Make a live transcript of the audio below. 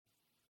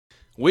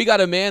We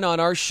got a man on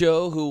our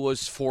show who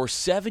was for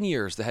 7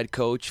 years the head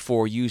coach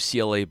for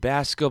UCLA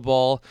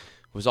basketball,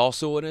 was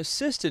also an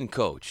assistant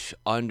coach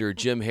under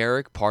Jim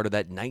Herrick, part of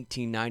that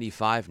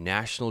 1995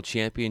 national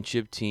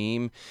championship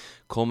team,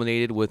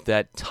 culminated with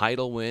that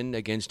title win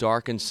against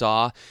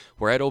Arkansas,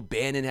 where Ed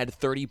O'Bannon had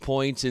 30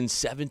 points and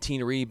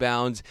 17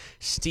 rebounds.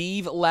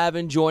 Steve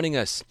Lavin joining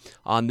us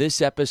on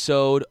this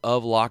episode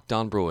of Locked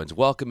On Bruins.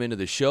 Welcome into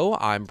the show.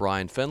 I'm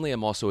Brian Fenley.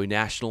 I'm also a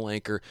national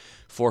anchor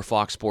for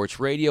Fox Sports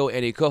Radio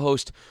and a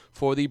co-host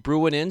for the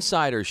Bruin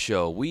Insider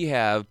Show. We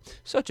have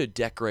such a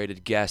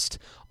decorated guest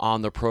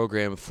on the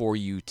program for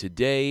you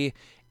today,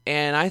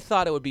 and I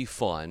thought it would be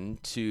fun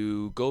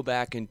to go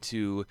back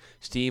into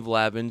Steve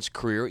Lavin's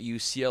career at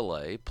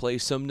UCLA, play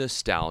some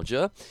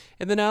nostalgia,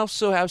 and then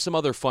also have some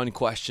other fun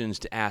questions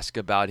to ask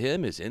about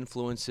him, his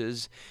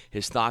influences,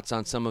 his thoughts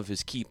on some of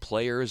his key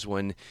players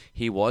when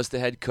he was the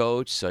head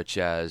coach, such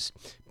as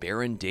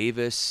Baron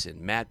Davis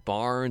and Matt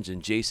Barnes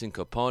and Jason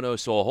Capono.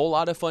 So a whole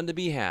lot of fun to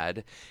be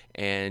had.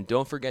 And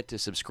don't forget to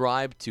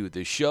subscribe to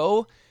the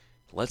show.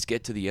 Let's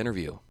get to the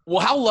interview.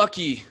 Well, how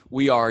lucky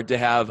we are to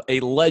have a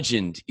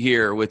legend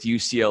here with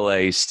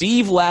UCLA.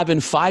 Steve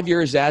Lavin, 5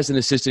 years as an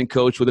assistant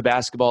coach with the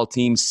basketball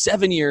team,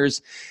 7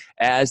 years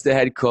as the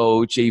head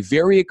coach, a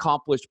very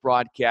accomplished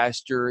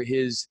broadcaster.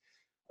 His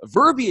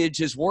verbiage,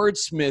 his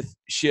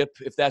wordsmithship,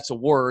 if that's a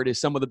word,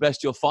 is some of the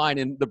best you'll find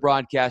in the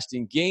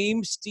broadcasting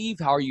game. Steve,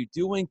 how are you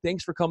doing?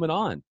 Thanks for coming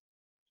on.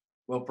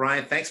 Well,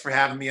 Brian, thanks for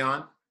having me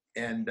on.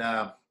 And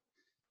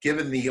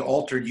given the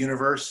altered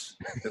universe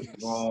that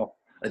we've all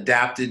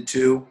adapted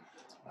to,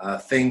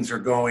 things are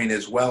going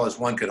as well as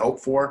one could hope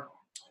for.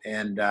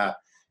 And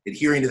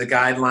adhering to the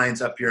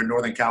guidelines up here in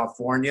Northern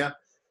California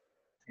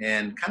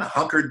and kind of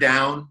hunkered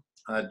down,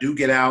 do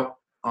get out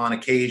on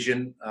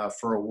occasion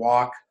for a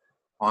walk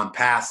on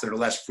paths that are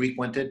less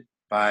frequented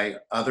by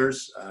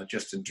others,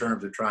 just in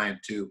terms of trying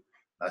to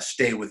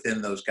stay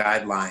within those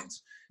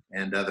guidelines.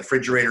 And the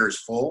refrigerator is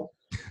full.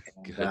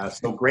 And,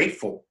 so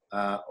grateful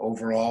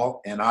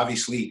overall. And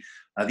obviously,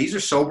 these are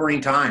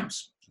sobering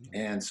times.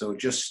 And so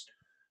just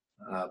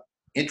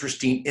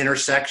interesting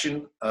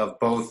intersection of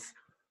both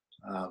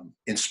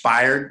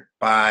inspired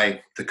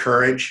by the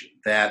courage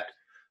that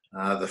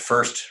the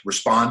first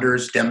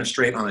responders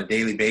demonstrate on a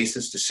daily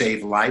basis to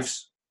save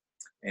lives,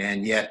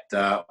 and yet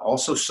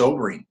also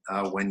sobering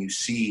when you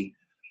see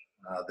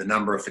the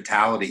number of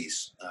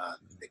fatalities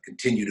that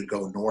continue to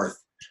go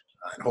north.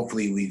 And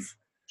hopefully we've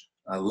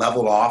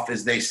leveled off,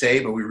 as they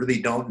say, but we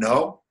really don't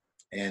know.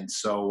 And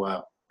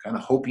so kind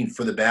of hoping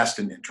for the best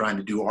and trying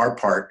to do our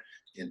part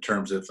in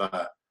terms of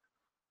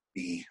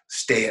the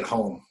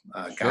stay-at-home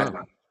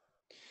guideline.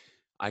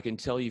 I can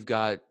tell you've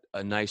got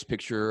a nice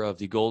picture of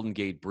the Golden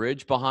Gate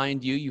Bridge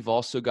behind you. You've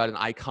also got an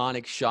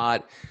iconic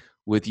shot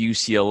with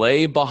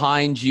UCLA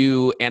behind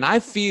you. And I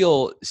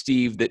feel,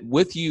 Steve, that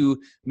with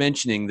you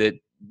mentioning that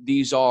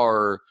these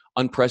are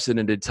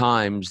unprecedented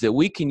times, that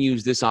we can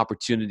use this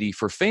opportunity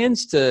for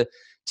fans to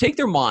take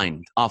their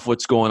mind off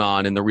what's going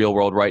on in the real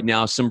world right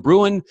now. Some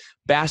Bruin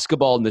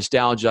basketball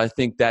nostalgia, I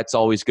think that's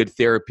always good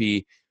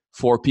therapy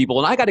for people.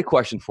 And I got a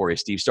question for you,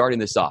 Steve, starting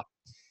this off.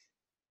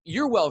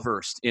 You're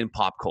well-versed in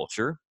pop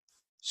culture.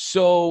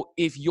 So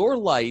if your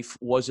life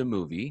was a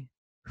movie,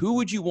 who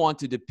would you want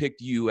to depict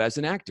you as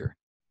an actor?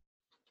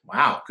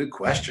 Wow, good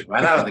question.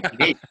 Right out of the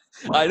gate.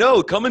 I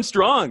know, coming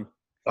strong.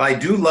 I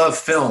do love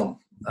film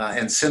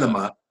and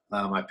cinema.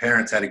 My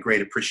parents had a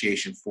great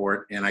appreciation for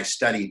it, and I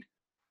studied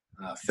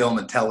film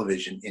and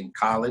television in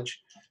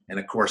college. And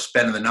of course,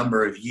 spending the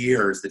number of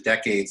years, the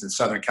decades in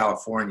Southern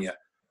California,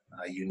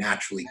 you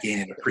naturally gain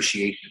an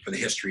appreciation for the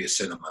history of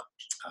cinema.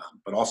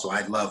 But also,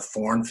 I love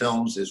foreign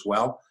films as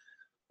well.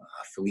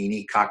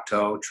 Fellini,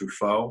 Cocteau,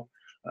 Truffaut,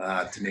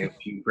 to name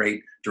a few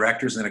great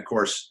directors. And of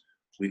course,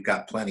 we've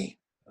got plenty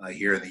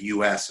here in the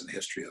U.S. in the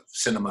history of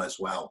cinema as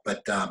well.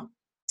 But,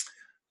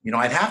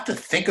 I'd have to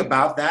think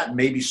about that and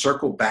maybe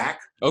circle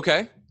back.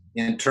 Okay.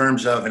 In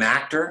terms of an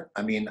actor.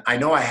 I mean, I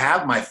know I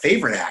have my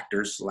favorite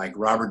actors like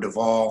Robert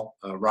Duvall,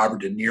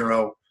 Robert De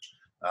Niro,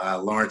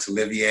 Laurence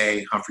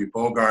Olivier, Humphrey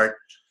Bogart,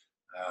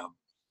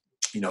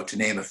 to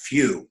name a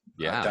few.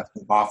 Yeah.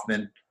 Dustin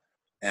Hoffman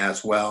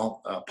as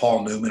well,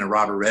 Paul Newman and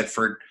Robert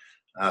Redford.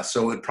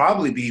 So it would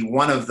probably be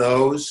one of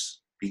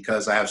those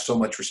because I have so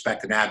much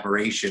respect and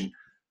admiration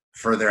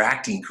for their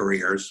acting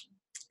careers.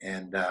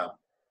 And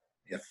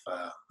if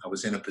I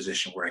was in a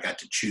position where I got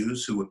to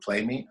choose who would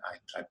play me,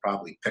 I'd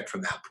probably pick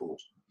from that pool.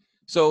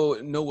 So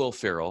no Will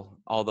Ferrell,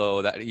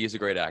 although he is a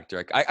great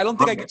actor. I don't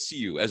think I could see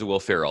you as a Will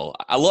Ferrell.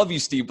 I love you,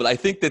 Steve, but I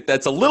think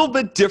that's a little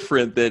bit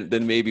different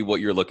than maybe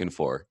what you're looking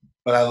for.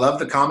 But I love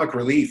the comic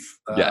relief.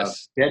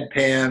 Yes.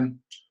 Deadpan,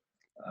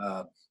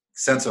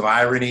 sense of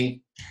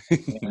irony,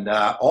 and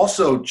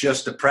also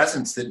just a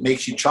presence that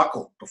makes you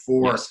chuckle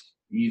before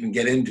you even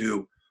get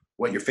into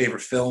what your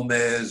favorite film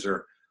is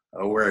or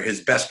where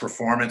his best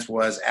performance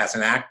was as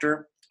an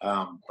actor.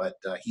 But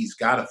he's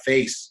got a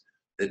face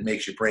that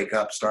makes you break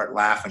up, start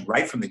laughing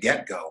right from the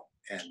get-go.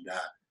 And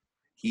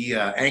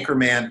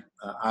Anchorman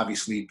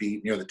obviously be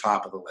near the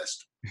top of the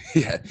list.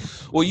 Yeah.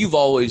 Well, you've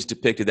always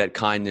depicted that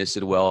kindness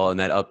as well and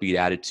that upbeat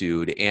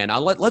attitude. And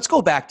let's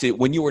go back to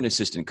when you were an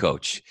assistant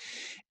coach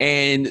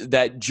and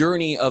that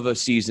journey of a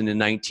season in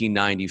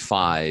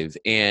 1995.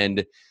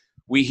 And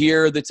we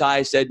hear the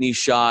Tyus Edney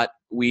shot,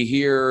 we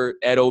hear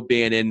Ed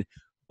O'Bannon.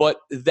 But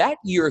that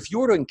year, if you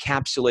were to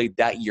encapsulate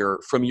that year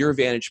from your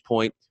vantage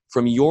point,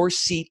 from your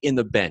seat in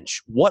the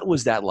bench, what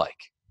was that like?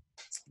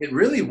 It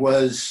really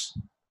was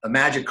a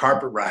magic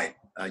carpet ride.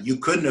 You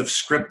couldn't have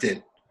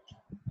scripted,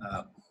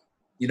 uh,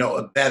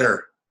 a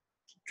better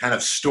kind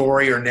of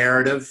story or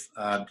narrative.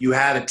 You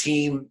had a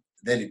team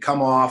that had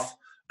come off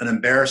an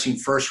embarrassing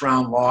first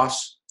round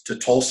loss to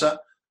Tulsa,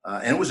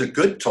 and it was a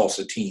good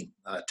Tulsa team.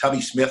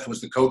 Tubby Smith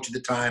was the coach at the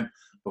time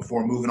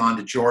before moving on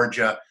to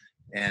Georgia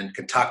and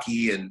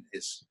Kentucky and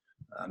his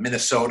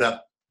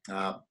Minnesota.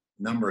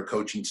 Number of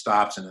coaching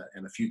stops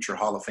and a future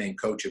Hall of Fame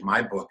coach in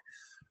my book.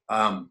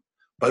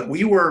 But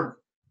we were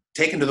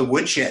taken to the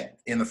woodshed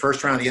in the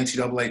first round of the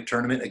NCAA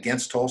tournament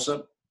against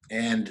Tulsa.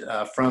 And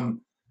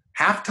from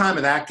halftime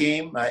of that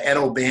game, Ed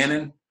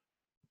O'Bannon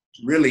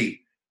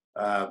really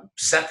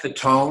set the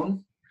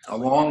tone,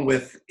 along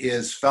with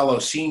his fellow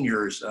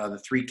seniors,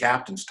 the three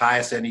captains,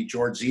 Tyus Edney,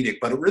 George Zedek.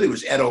 But it really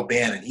was Ed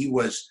O'Bannon. He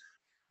was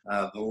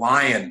the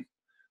lion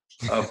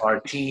of our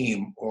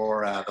team,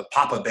 or the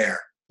Papa Bear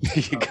of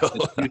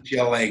the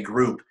UCLA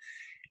group.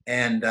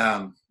 And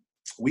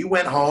we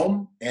went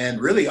home and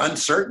really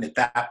uncertain at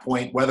that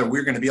point whether we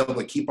were going to be able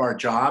to keep our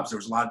jobs. There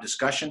was a lot of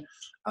discussion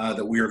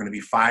that we were going to be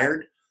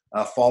fired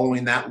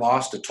following that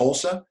loss to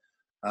Tulsa.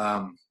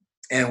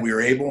 And we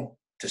were able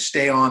to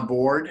stay on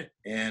board.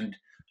 And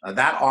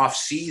that off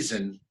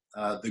season,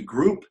 the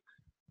group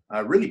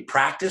really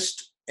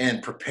practiced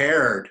and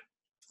prepared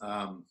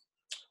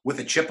with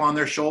a chip on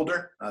their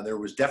shoulder. There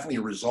was definitely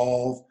a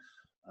resolve,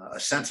 a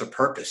sense of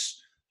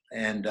purpose.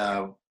 And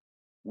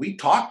we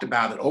talked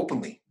about it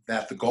openly,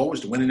 that the goal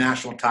was to win a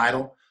national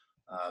title.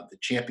 The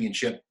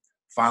championship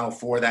Final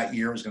Four that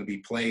year was going to be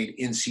played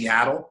in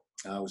Seattle.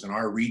 It was in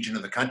our region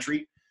of the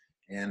country.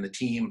 And the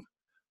team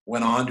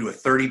went on to a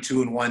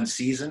 32-1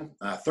 season,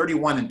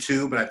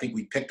 31-2, but I think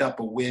we picked up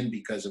a win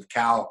because of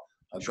Cal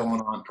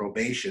going on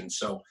probation.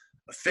 So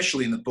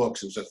officially in the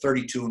books, it was a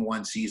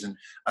 32-1 season.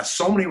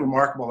 So many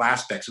remarkable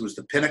aspects. It was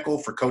the pinnacle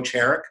for Coach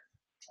Herrick,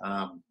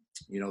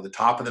 the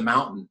top of the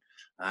mountain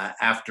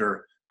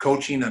after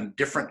coaching on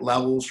different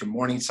levels, from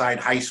Morningside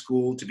High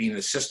School to being an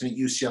assistant at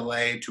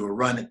UCLA to a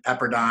run at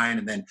Pepperdine,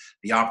 and then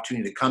the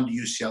opportunity to come to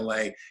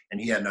UCLA. And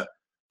he had a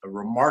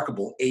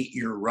remarkable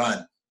 8-year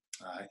run,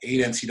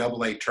 8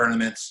 NCAA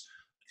tournaments,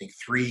 I think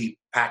 3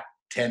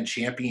 Pac-10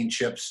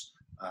 championships,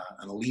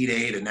 an Elite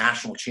Eight, a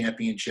national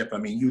championship. I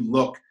mean, you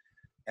look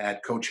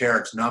at Coach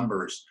Herrick's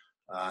numbers,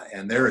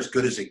 and they're as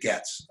good as it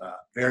gets,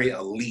 very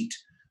elite.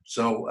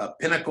 So a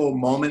pinnacle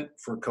moment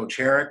for Coach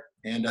Herrick,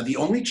 and the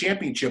only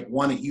championship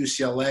won at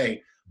UCLA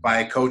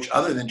by a coach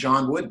other than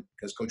John Wooden,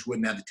 because Coach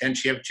Wooden had the 10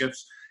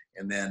 championships,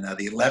 and then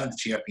the 11th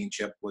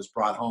championship was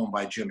brought home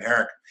by Jim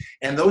Herrick.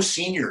 And those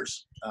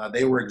seniors,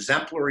 they were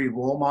exemplary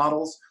role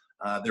models.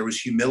 There was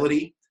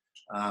humility,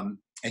 and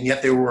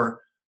yet they were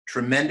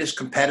tremendous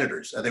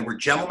competitors. They were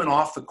gentlemen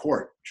off the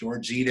court.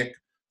 George Zedek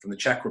from the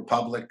Czech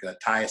Republic,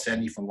 Tyus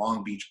Edney from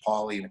Long Beach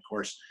Poly, and of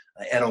course,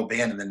 Ed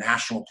O'Bannon, the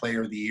National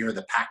Player of the Year,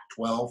 the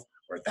Pac-12,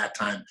 or at that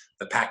time,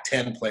 the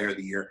Pac-10 Player of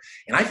the Year.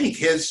 And I think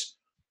his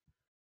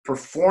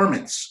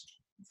performance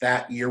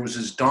that year was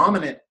as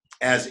dominant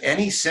as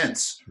any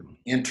since,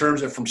 in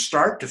terms of from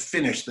start to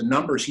finish, the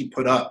numbers he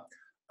put up,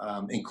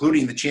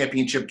 including the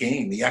championship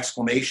game, the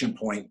exclamation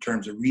point in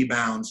terms of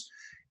rebounds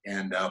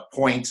and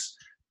points,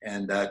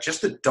 and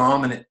just a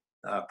dominant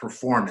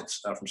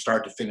performance from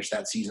start to finish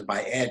that season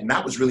by Ed. And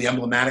that was really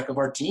emblematic of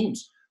our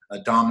team's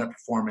dominant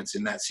performance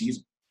in that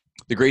season.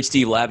 The great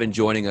Steve Lavin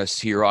joining us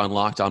here on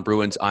Locked On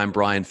Bruins. I'm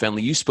Brian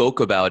Fenley. You spoke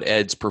about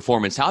Ed's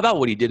performance. How about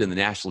what he did in the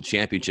national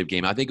championship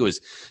game? I think it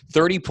was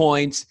 30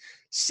 points,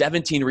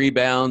 17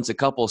 rebounds, a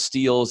couple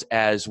steals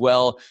as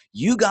well.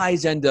 You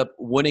guys end up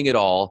winning it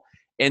all.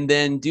 And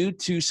then due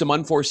to some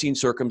unforeseen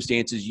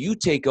circumstances, you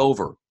take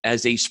over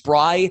as a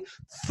spry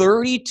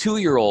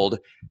 32-year-old.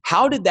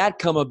 How did that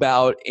come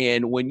about?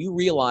 And when you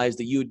realized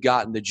that you had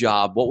gotten the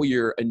job, what were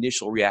your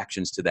initial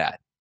reactions to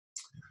that?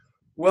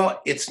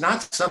 Well, it's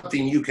not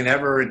something you can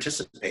ever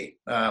anticipate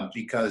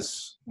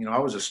because, I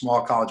was a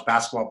small college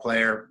basketball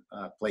player,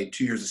 played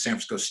 2 years at San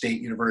Francisco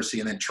State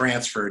University, and then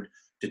transferred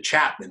to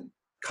Chapman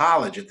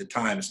College at the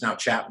time. It's now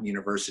Chapman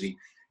University.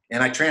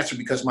 And I transferred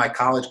because my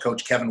college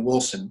coach, Kevin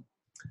Wilson,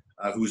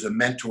 who's a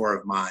mentor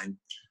of mine,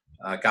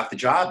 got the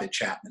job at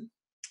Chapman.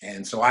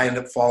 And so I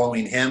ended up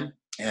following him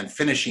and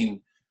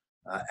finishing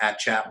at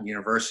Chapman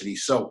University.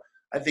 So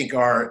I think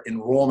our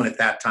enrollment at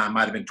that time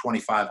might have been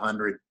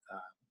 2,500.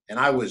 And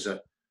I was a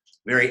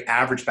very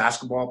average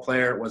basketball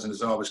player. It wasn't as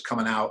though I was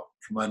coming out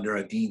from under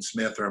a Dean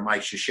Smith or a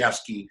Mike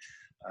Krzyzewski.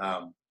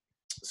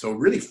 So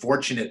really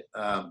fortunate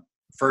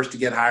first to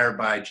get hired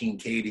by Gene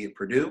Cady at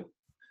Purdue.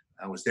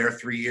 I was there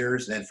 3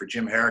 years, then for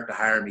Jim Herrick to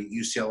hire me at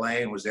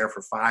UCLA, and was there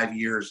for 5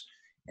 years.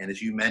 And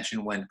as you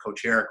mentioned, when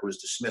Coach Herrick was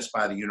dismissed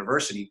by the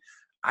university,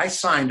 I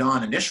signed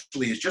on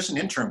initially as just an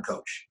interim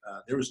coach.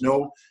 There was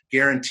no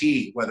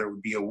guarantee whether it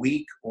would be a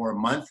week or a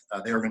month.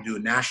 They were going to do a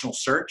national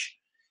search.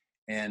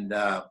 And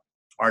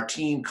our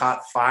team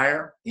caught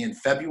fire in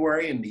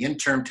February, and the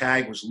interim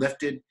tag was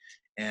lifted,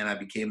 and I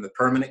became the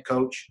permanent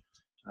coach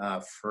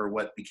for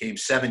what became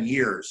 7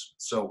 years.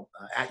 So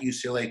at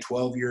UCLA,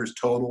 12 years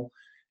total,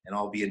 and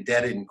I'll be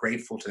indebted and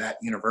grateful to that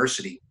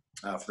university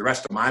for the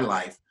rest of my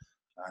life.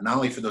 Not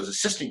only for those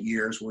assistant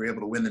years, we were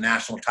able to win the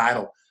national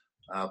title,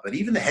 but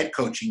even the head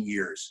coaching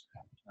years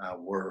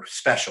were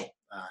special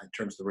in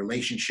terms of the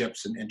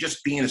relationships and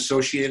just being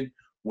associated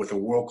with a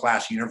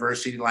world-class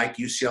university like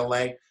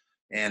UCLA.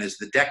 And as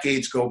the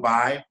decades go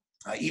by,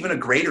 even a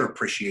greater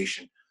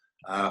appreciation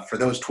for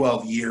those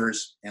 12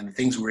 years and the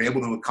things we were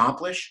able to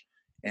accomplish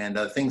and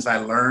the things I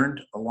learned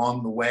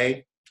along the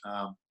way.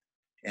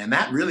 And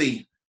that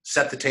really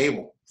set the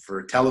table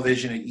for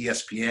television at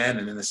ESPN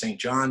and then the St.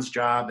 John's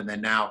job, and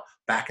then now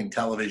back in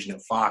television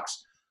at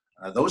Fox.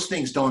 Those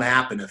things don't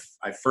happen if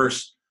I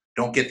first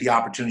don't get the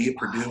opportunity at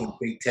Purdue in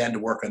Big Ten to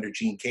work under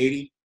Gene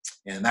Cady.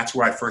 And that's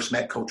where I first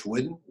met Coach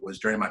Wooden, was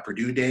during my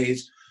Purdue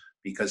days,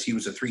 because he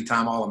was a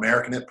 3-time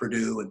All-American at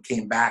Purdue and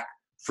came back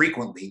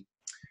frequently.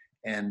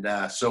 And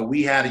so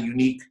we had a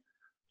unique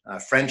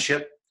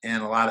friendship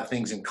and a lot of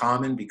things in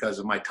common because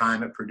of my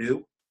time at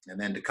Purdue. And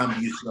then to come to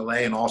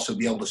UCLA and also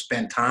be able to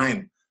spend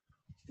time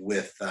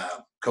with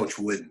Coach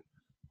Wooden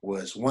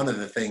was one of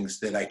the things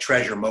that I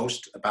treasure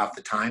most about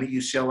the time at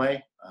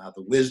UCLA.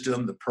 The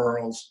wisdom, the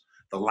pearls,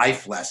 the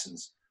life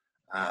lessons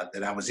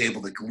that I was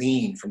able to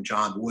glean from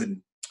John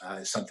Wooden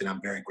is something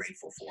I'm very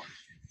grateful for.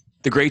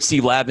 The great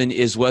Steve Lavin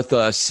is with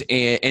us.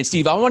 And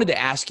Steve, I wanted to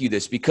ask you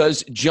this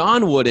because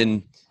John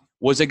Wooden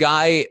was a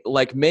guy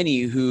like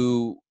many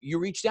who you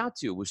reached out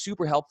to, was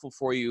super helpful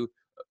for you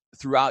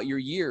throughout your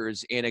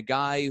years, and a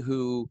guy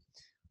who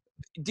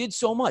did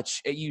so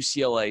much at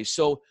UCLA.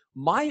 So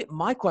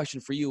my question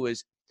for you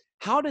is,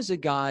 how does a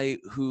guy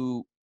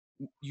who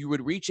you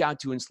would reach out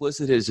to and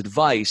solicit his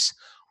advice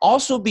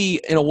also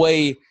be, in a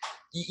way,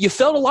 you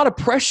felt a lot of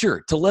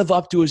pressure to live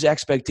up to his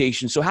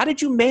expectations. So how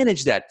did you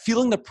manage that,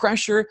 feeling the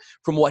pressure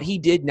from what he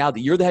did now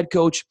that you're the head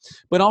coach,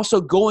 but also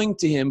going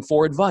to him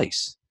for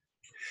advice?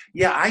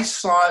 Yeah, I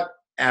saw it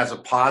as a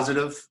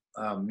positive.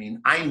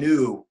 I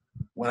knew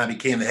when I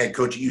became the head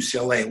coach at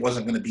UCLA, it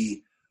wasn't going to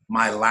be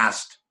my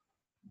last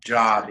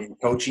job in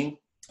coaching,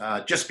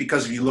 just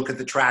because if you look at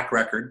the track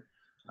record,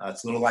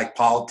 it's a little like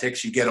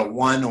politics. You get a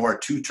 1 or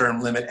 2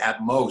 term limit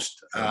at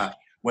most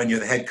when you're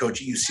the head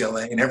coach at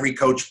UCLA. And every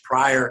coach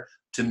prior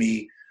to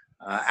me,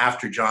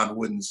 after John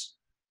Wooden's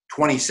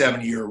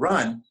 27-year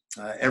run,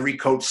 every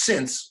coach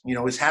since,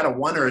 has had a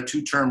 1 or a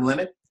 2 term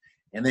limit.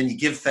 And then you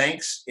give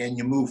thanks and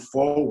you move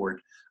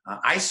forward.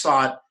 I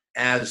saw it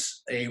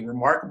as a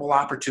remarkable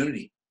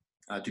opportunity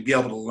to be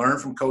able to learn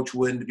from Coach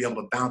Wooden, to be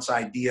able to bounce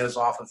ideas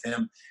off of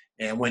him.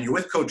 And when you're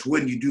with Coach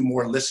Wooden, you do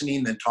more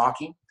listening than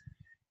talking.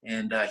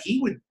 And he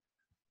would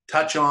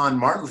touch on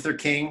Martin Luther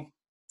King,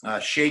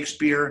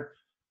 Shakespeare,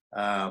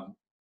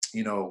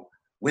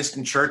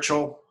 Winston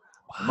Churchill,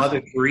 wow,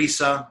 Mother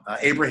Teresa,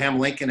 Abraham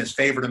Lincoln, his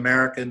favorite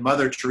American.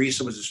 Mother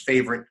Teresa was his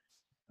favorite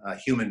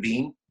human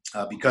being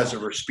because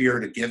of her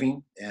spirit of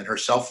giving and her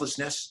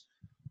selflessness.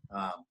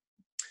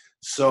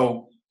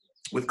 So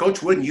with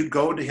Coach Wooden, you'd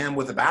go to him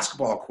with a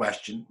basketball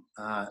question,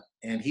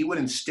 and he would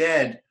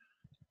instead,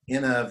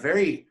 in a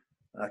very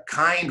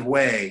kind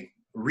way,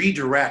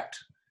 redirect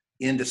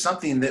into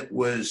something that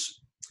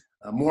was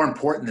more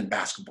important than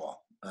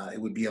basketball.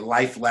 It would be a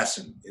life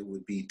lesson. It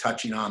would be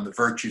touching on the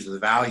virtues or the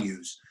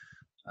values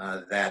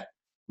that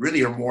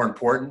really are more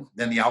important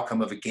than the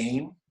outcome of a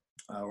game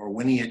or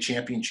winning a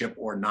championship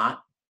or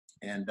not.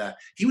 And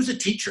he was a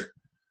teacher,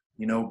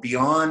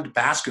 beyond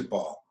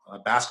basketball.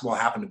 Basketball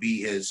happened to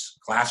be his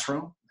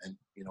classroom, and,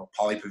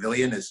 Pauley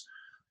Pavilion is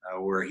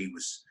where he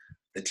was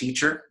the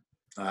teacher.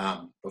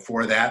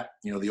 Before that,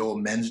 the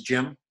old men's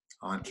gym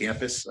on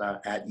campus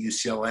at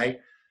UCLA.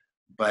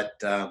 But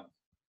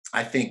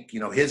I think,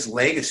 his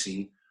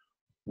legacy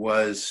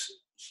was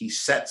he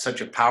set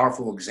such a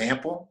powerful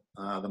example.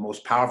 The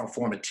most powerful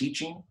form of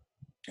teaching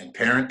and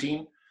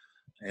parenting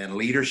and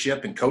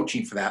leadership and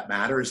coaching, for that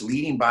matter, is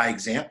leading by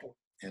example.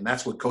 And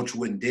that's what Coach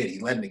Wooden did. He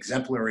led an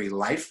exemplary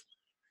life.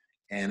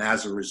 And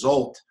as a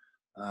result,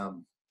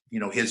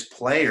 his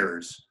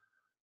players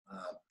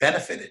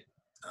benefited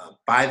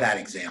by that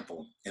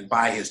example and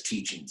by his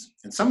teachings.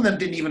 And some of them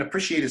didn't even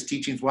appreciate his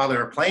teachings while they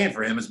were playing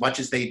for him as much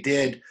as they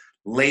did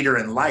later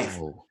in life.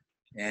 Oh.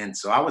 And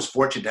so I was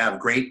fortunate to have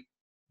great,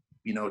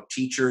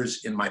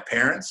 teachers in my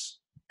parents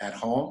at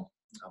home.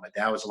 My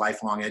dad was a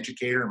lifelong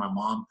educator, and my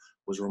mom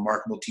was a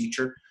remarkable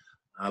teacher,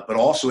 but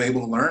also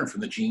able to learn from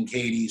the Gene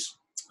Cadys,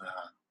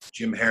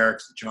 Jim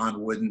Herricks, the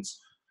John Woodens.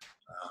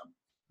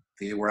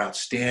 They were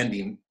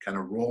outstanding kind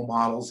of role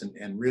models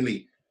and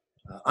really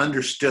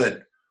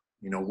understood,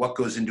 what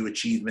goes into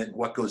achievement,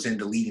 what goes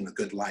into leading a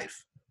good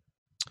life.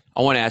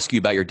 I want to ask you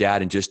about your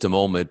dad in just a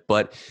moment,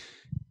 but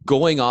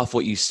going off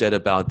what you said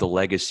about the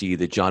legacy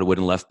that John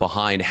Wooden left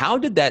behind, how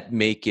did that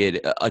make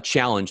it a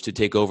challenge to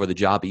take over the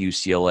job at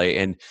UCLA?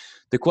 And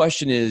the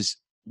question is,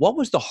 What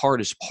was the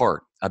hardest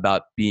part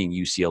about being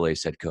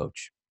UCLA's head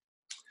coach?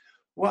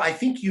 Well, I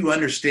think you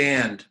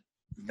understand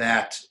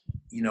that,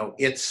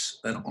 it's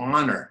an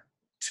honor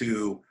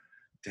to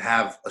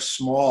have a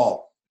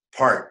small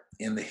part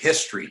in the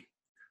history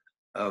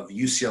of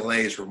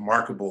UCLA's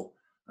remarkable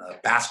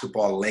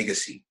basketball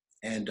legacy.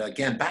 And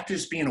again, back to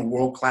just being a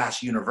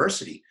world-class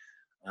university,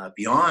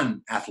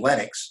 beyond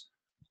athletics,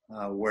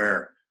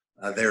 where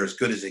they're as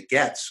good as it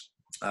gets.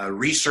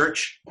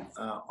 Research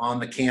on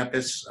the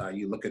campus,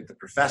 you look at the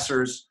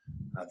professors,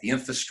 the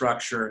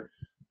infrastructure,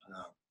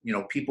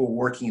 people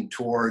working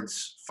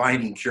towards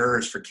finding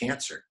cures for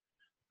cancer,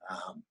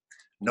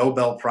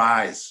 Nobel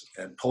Prize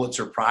and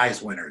Pulitzer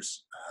Prize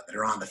winners that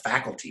are on the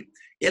faculty.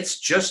 It's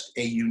just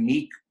a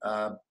unique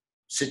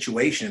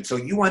situation. So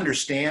you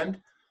understand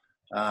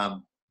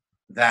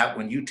that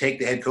when you take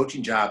the head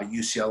coaching job at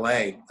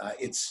UCLA,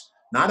 it's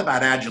not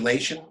about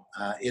adulation.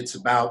 It's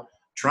about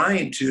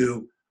trying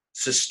to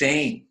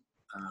sustain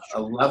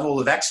a level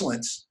of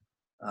excellence.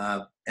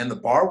 And the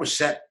bar was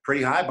set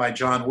pretty high by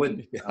John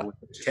Wooden, with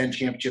 10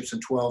 championships in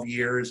 12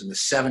 years and the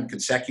 7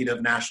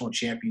 consecutive national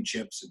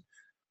championships. And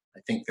I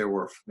think there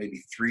were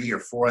maybe 3 or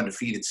 4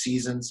 undefeated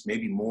seasons,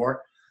 maybe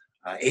more,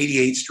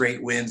 88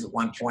 straight wins at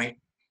one point.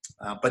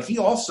 But he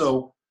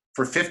also,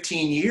 for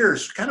 15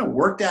 years, kind of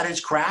worked at his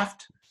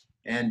craft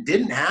and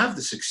didn't have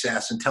the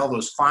success until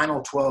those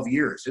final 12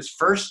 years. His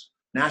first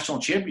national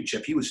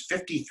championship, he was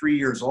 53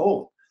 years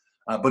old,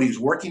 but he was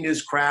working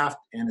his craft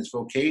and his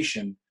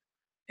vocation.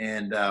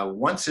 And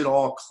once it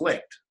all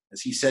clicked,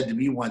 as he said to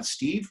me once,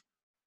 Steve,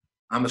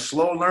 I'm a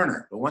slow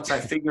learner, but once I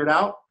figure it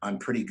out, I'm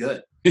pretty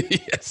good.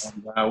 Yes.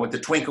 And, with the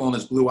twinkle in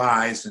his blue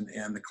eyes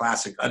and the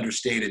classic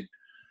understated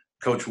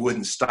Coach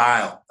Wooden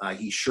style,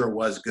 he sure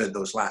was good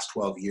those last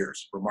 12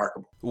 years.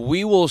 Remarkable.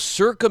 We will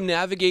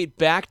circumnavigate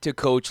back to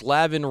Coach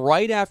Lavin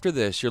right after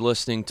this. You're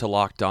listening to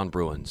Locked On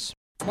Bruins.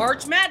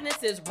 March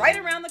Madness is right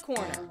around the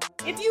corner.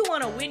 If you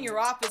want to win your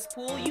office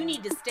pool, you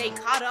need to stay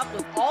caught up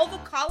with all the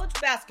college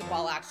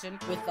basketball action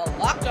with the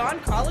Locked On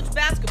College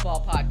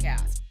Basketball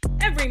Podcast.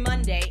 Every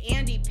Monday,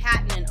 Andy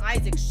Patton and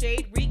Isaac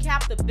Shade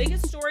recap the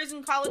biggest stories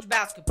in college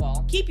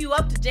basketball, keep you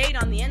up to date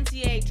on the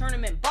NCAA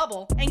tournament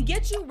bubble, and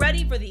get you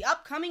ready for the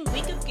upcoming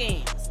week of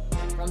games.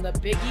 From the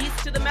Big East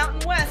to the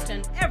Mountain West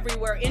and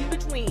everywhere in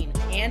between,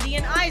 Andy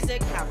and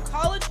Isaac have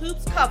college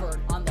hoops covered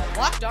on the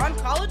Locked On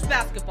College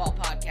Basketball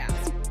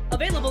Podcast.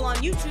 Available on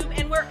YouTube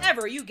and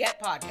wherever you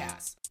get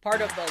podcasts.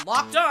 Part of the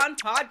Locked On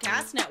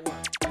Podcast Network.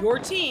 Your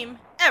team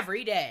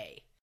every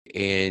day.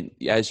 And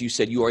as you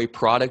said, you are a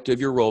product of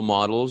your role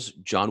models,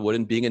 John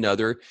Wooden being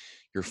another.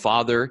 Your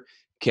father,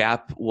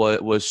 Cap,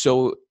 was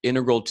so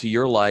integral to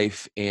your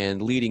life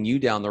and leading you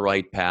down the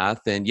right path.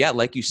 And yeah,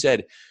 like you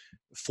said,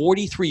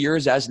 43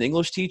 years as an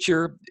English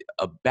teacher,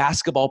 a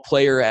basketball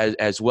player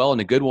as well, and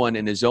a good one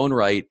in his own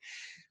right.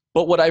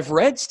 But what I've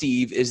read,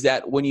 Steve, is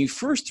that when you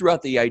first threw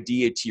out the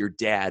idea to your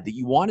dad that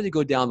you wanted to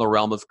go down the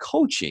realm of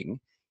coaching,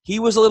 he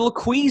was a little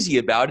queasy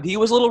about it. He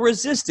was a little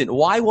resistant.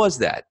 Why was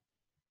that?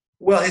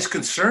 Well, his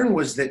concern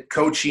was that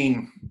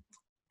coaching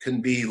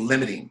can be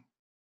limiting.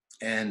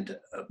 And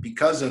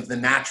because of the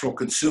natural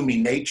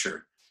consuming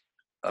nature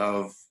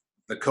of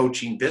the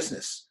coaching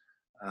business,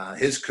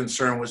 his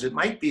concern was it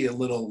might be a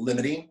little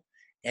limiting.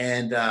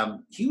 And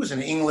he was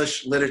an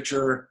English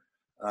literature,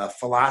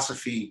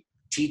 philosophy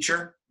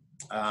teacher,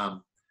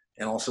 and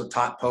also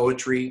taught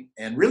poetry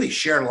and really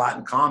shared a lot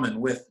in common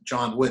with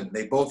John Wooden.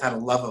 They both had a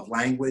love of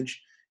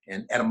language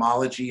and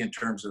etymology in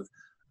terms of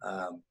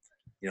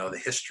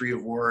the history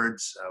of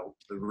words,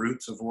 the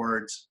roots of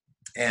words.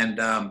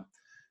 And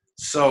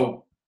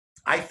so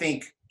I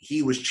think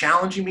he was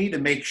challenging me to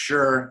make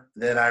sure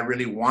that I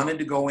really wanted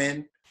to go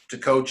in to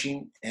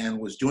coaching and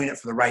was doing it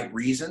for the right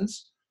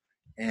reasons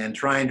and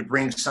trying to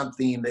bring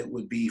something that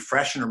would be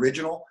fresh and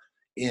original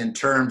in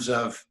terms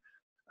of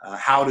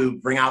how to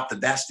bring out the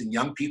best in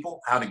young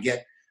people, how to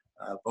get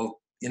both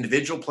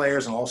individual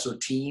players and also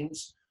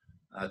teams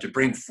to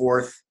bring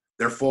forth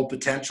their full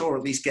potential, or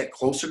at least get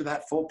closer to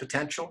that full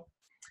potential.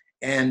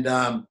 And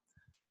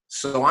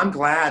so I'm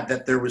glad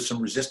that there was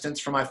some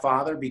resistance from my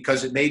father,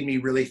 because it made me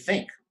really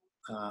think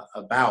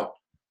about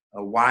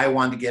why I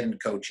wanted to get into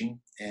coaching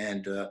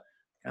and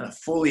kind of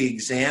fully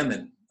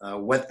examine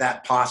what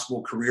that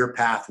possible career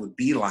path would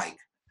be like.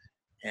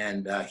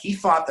 And he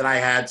thought that I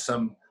had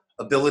some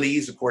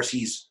abilities. Of course,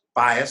 he's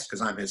biased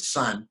because I'm his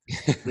son.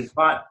 He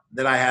thought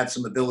that I had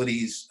some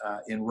abilities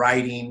in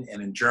writing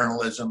and in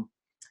journalism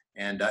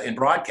and in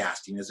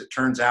broadcasting. As it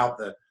turns out,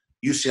 the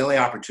UCLA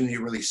opportunity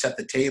really set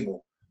the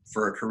table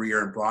for a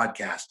career in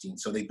broadcasting.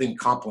 So they've been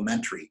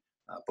complementary,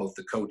 both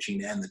the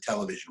coaching and the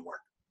television work.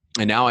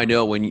 And now I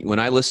know when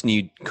I listen to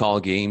you call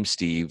games,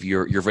 Steve,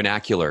 your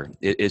vernacular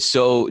is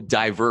so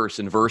diverse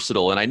and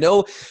versatile. And I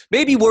know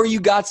maybe where you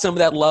got some of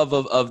that love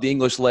of the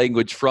English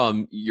language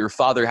from, your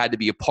father had to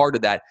be a part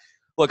of that.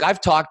 Look,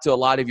 I've talked to a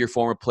lot of your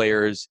former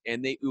players,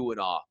 and they ooh and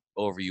ah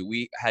over you.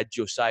 We had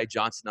Josiah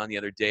Johnson on the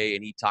other day,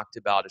 and he talked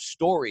about a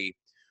story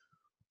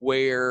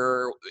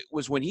where it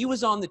was when he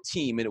was on the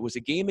team, and it was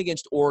a game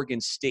against Oregon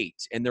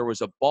State, and there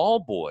was a ball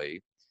boy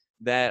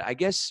that I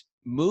guess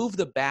move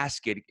the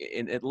basket,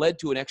 and it led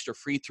to an extra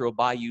free throw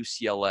by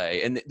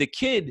UCLA. And the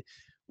kid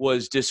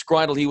was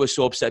disgruntled. He was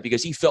so upset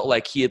because he felt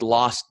like he had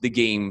lost the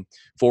game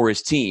for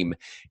his team.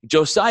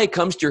 Josiah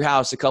comes to your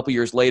house a couple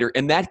years later,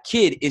 and that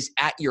kid is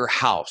at your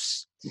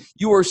house.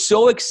 You are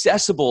so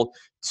accessible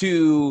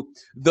to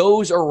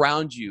those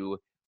around you.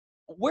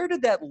 Where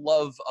did that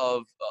love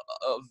of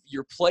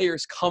your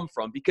players come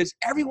from? Because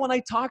everyone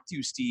I talk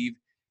to, Steve,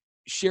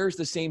 shares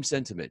the same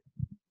sentiment.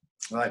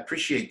 Well, I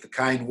appreciate the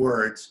kind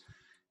words.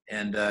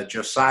 And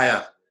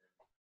Josiah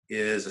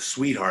is a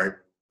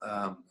sweetheart.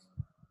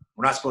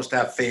 We're not supposed to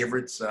have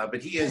favorites,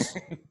 but he is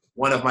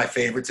one of my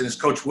favorites. And as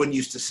Coach Wooden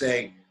used to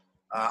say,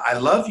 I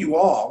love you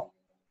all.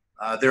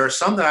 There are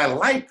some that I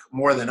like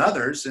more than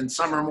others, and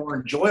some are more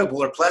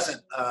enjoyable or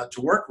pleasant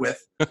to work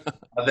with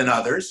than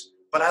others.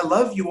 But I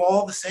love you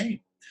all the same.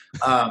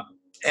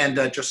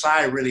 And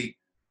Josiah really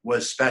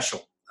was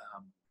special.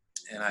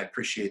 And I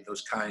appreciate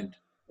those kind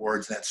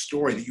words, that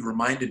story that you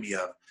reminded me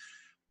of.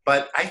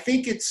 But I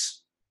think it's,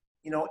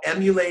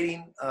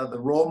 emulating the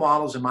role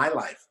models in my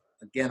life.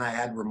 Again, I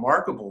had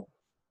remarkable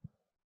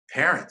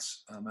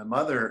parents. My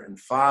mother and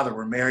father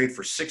were married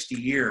for 60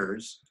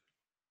 years,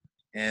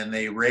 and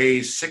they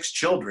raised 6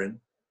 children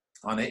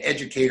on an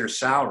educator's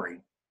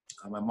salary.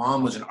 My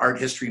mom was an art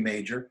history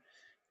major,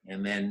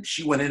 and then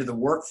she went into the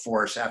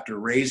workforce after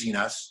raising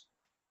us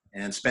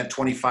and spent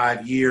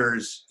 25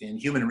 years in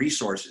human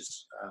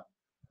resources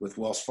with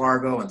Wells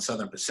Fargo and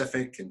Southern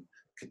Pacific and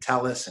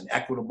Catellus and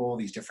Equitable,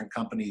 these different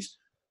companies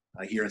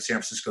here in San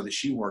Francisco that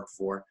she worked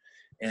for.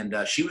 And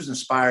she was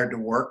inspired to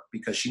work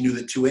because she knew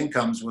that 2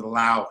 incomes would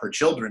allow her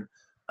children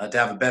to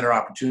have a better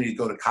opportunity to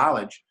go to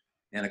college.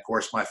 And of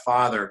course, my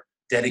father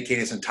dedicated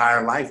his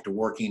entire life to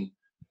working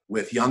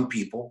with young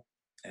people,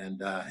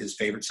 and his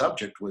favorite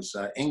subject was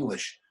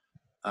English.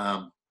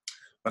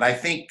 But I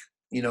think,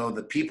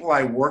 the people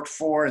I worked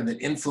for and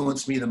that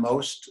influenced me the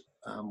most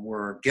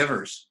were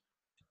givers.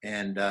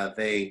 And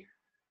they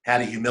had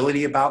a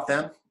humility about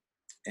them,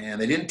 and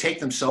they didn't take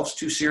themselves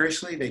too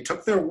seriously. They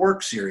took their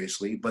work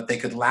seriously, but they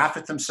could laugh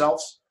at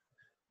themselves.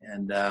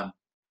 And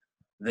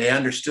they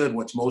understood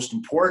what's most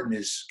important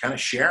is kind of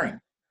sharing.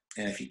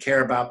 And if you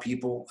care about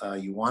people,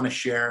 you want to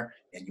share,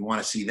 and you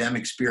want to see them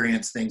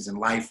experience things in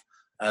life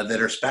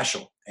that are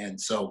special. And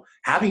so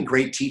having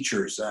great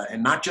teachers,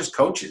 and not just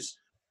coaches,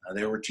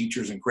 there were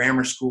teachers in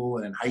grammar school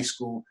and in high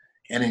school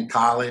and in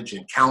college,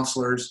 and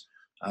counselors.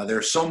 There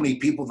are so many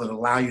people that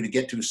allow you to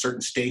get to a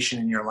certain station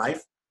in your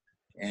life.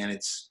 And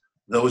it's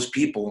those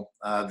people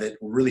that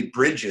were really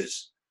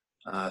bridges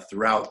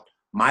throughout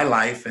my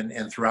life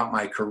and throughout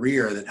my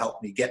career that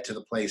helped me get to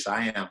the place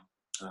I am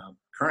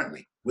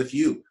currently with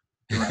you.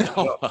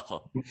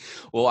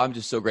 Well, I'm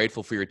just so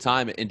grateful for your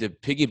time. And to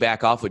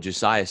piggyback off what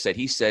Josiah said,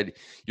 he said,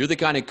 you're the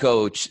kind of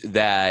coach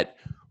that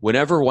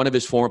whenever one of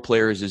his former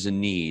players is in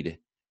need,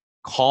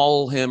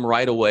 call him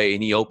right away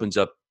and he opens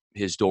up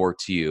his door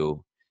to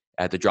you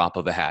at the drop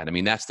of a hat. I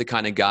mean, that's the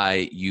kind of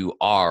guy you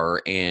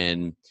are.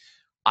 And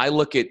I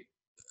look at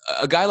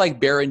a guy like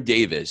Baron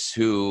Davis,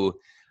 who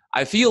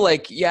I feel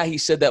like, yeah, he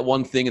said that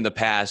one thing in the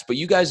past, but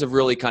you guys have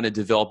really kind of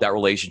developed that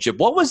relationship.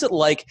 What was it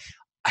like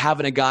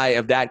having a guy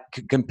of that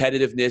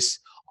competitiveness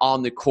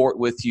on the court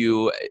with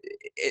you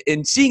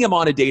and seeing him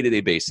on a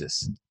day-to-day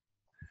basis?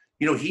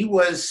 He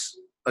was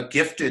a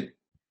gifted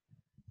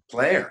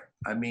player.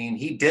 I mean,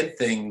 he did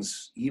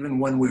things even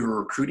when we were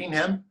recruiting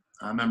him.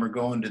 I remember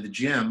going to the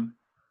gym,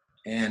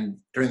 and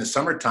during the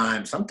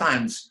summertime,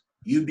 sometimes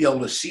you'd be able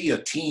to see a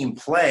team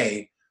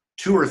play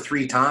 2 or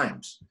 3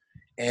 times.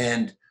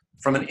 And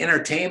from an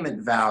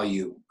entertainment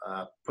value,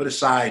 put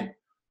aside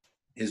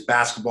his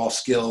basketball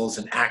skills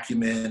and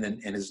acumen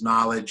and his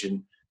knowledge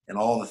and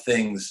all the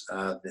things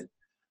that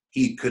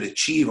he could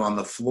achieve on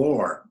the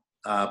floor,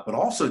 but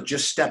also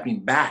just stepping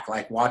back,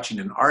 like watching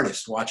an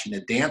artist, watching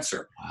a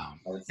dancer. Wow.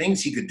 The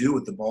things he could do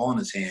with the ball in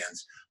his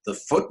hands, the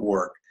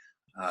footwork,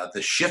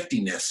 the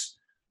shiftiness,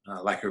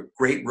 like a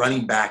great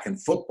running back in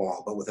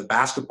football, but with a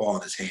basketball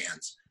in his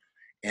hands.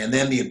 And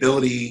then the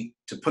ability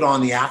to put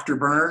on the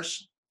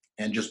afterburners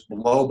and just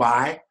blow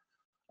by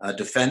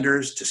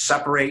defenders, to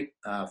separate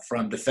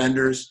from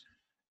defenders,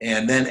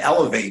 and then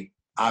elevate,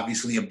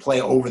 obviously, and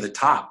play over the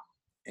top.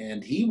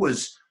 And he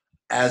was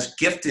as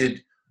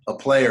gifted a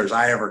player as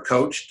I ever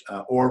coached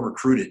or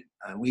recruited.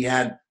 We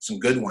had some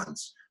good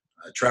ones.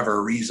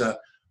 Trevor Ariza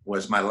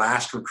was my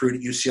last recruit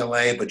at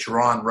UCLA, but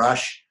Jerron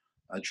Rush,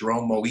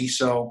 Jerome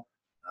Moiso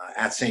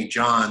at St.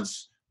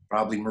 John's,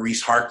 probably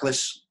Maurice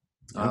Harkless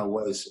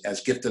was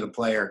as gifted a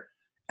player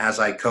as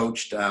I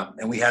coached.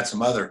 And we had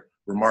some other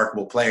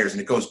remarkable players.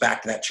 And it goes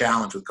back to that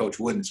challenge with Coach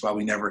Wooden. It's why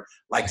we never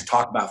like to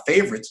talk about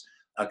favorites,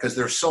 because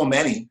there's so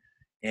many.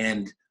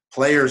 And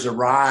players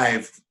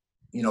arrive,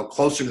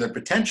 closer to their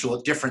potential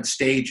at different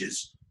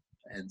stages.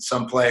 And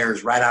some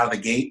players right out of the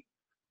gate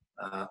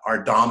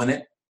are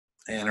dominant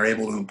and are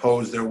able to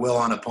impose their will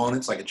on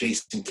opponents, like a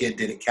Jason Kidd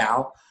did at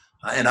Cal.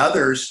 And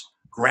others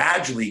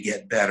gradually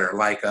get better,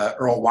 like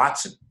Earl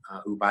Watson,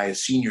 who by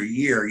his senior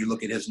year, you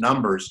look at his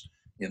numbers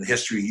in the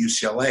history of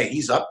UCLA,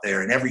 he's up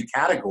there in every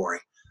category.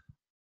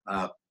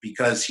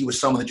 because he was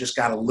someone that just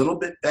got a little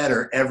bit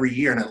better every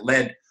year, and it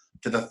led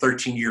to the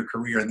 13-year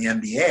career in the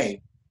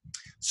NBA.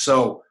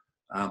 So,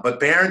 but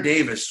Baron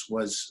Davis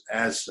was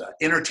as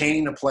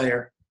entertaining a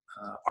player,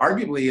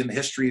 arguably in the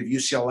history of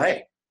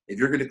UCLA. If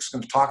you're going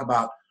to talk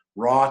about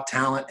raw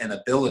talent and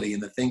ability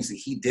and the things that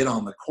he did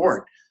on the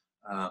court,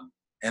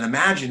 and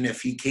imagine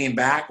if he came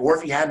back or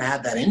if he hadn't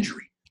had that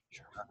injury,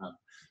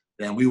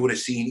 then we would have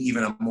seen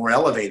even a more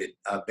elevated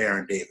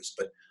Baron Davis.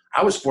 But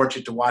I was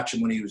fortunate to watch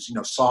him when he was,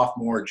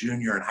 sophomore,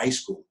 junior in high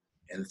school,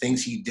 and the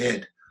things he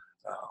did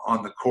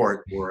on the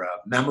court were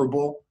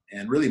memorable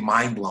and really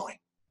mind-blowing.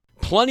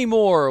 Plenty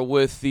more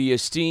with the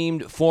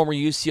esteemed former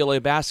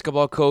UCLA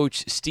basketball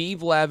coach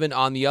Steve Lavin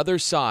on the other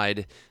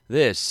side.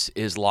 This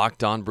is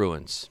Locked On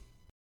Bruins.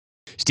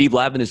 Steve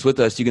Lavin is with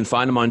us. You can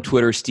find him on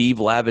Twitter, Steve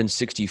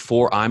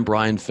Lavin64. I'm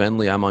Brian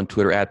Fenley. I'm on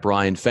Twitter at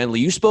Brian Fenley.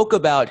 You spoke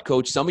about,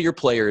 Coach, some of your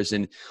players,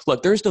 and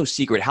look, there's no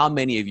secret how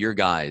many of your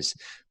guys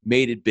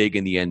made it big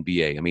in the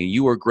NBA. I mean,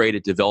 you were great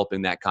at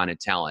developing that kind of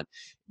talent.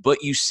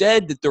 But you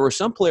said that there were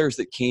some players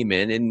that came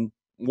in and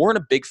weren't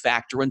a big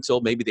factor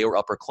until maybe they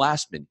were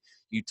upperclassmen.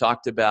 You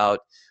talked about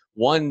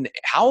one.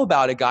 How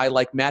about a guy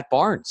like Matt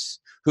Barnes,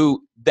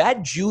 who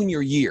that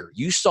junior year,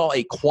 you saw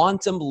a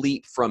quantum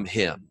leap from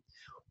him.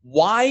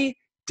 Why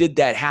did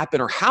that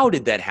happen, or how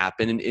did that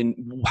happen,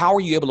 and how are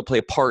you able to play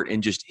a part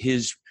in just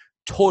his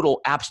total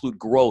absolute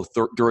growth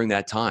during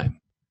that time?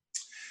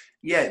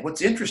 Yeah,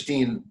 what's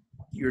interesting,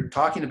 you're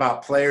talking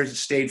about players that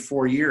stayed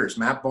 4 years.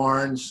 Matt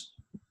Barnes,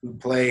 who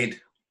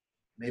played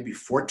maybe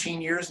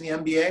 14 years in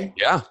the NBA.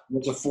 Yeah. He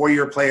was a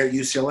 4-year player at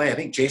UCLA. I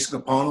think Jason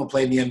Capono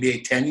played in the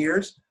NBA 10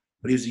 years,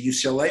 but he was a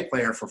UCLA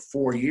player for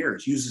 4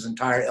 years, used his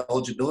entire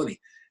eligibility.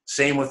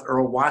 Same with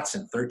Earl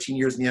Watson, 13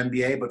 years in the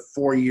NBA, but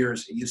 4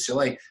 years at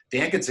UCLA.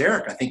 Dan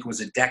Gadzarek, I think,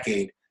 was a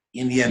decade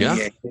in the NBA.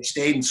 Yeah. He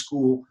stayed in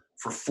school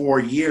for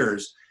 4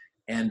 years,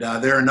 and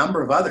there are a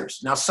number of others.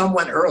 Now, some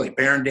went early.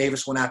 Baron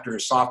Davis went after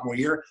his sophomore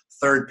year,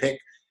 3rd pick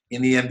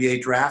in the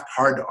NBA draft.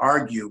 Hard to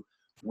argue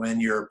when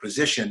you're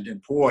positioned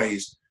and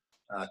poised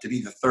to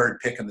be the 3rd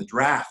pick in the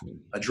draft.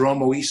 Jerome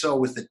Moiso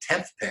was the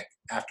 10th pick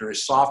after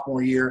his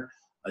sophomore year.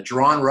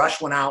 Jerron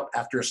Rush went out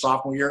after his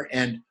sophomore year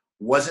and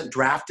wasn't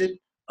drafted,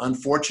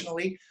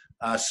 unfortunately.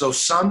 So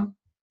some,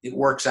 it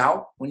works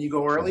out when you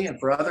go early, and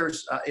for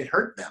others, it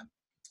hurt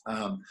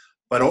them.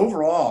 But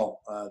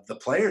overall, the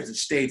players that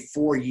stayed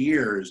 4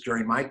 years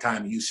during my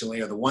time at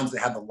UCLA are the ones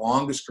that have the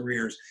longest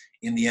careers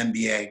in the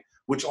NBA,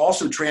 which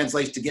also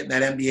translates to getting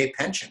that NBA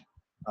pension,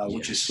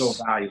 which is so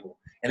valuable.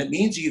 And it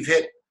means you've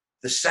hit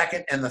the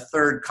 2nd and the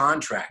 3rd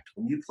contract.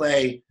 When you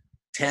play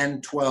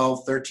 10,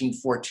 12, 13,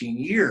 14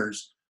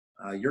 years,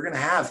 you're going to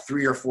have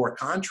 3 or 4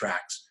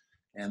 contracts.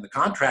 And the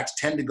contracts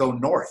tend to go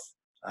north,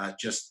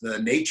 just the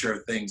nature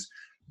of things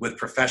with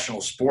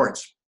professional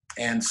sports.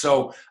 And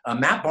so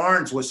Matt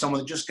Barnes was someone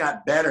that just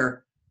got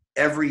better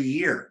every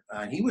year.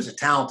 He was a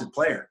talented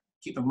player.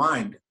 Keep in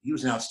mind, he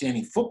was an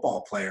outstanding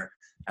football player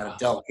out of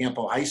Del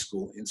Campo High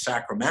School in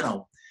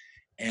Sacramento.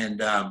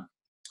 And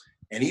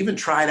even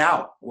tried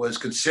out, was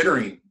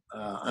considering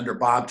under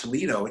Bob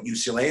Toledo at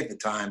UCLA at the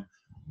time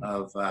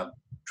of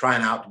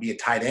trying out to be a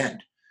tight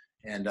end.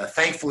 And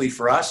thankfully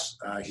for us,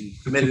 he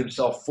committed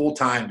himself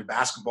full-time to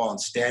basketball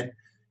instead.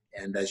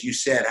 And as you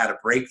said, had a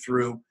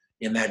breakthrough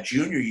in that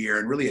junior year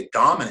and really a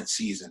dominant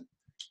season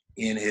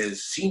in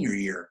his senior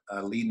year,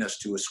 leading us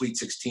to a Sweet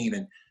 16.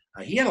 And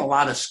he had a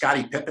lot of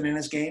Scottie Pippen in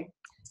his game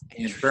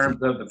in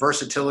terms of the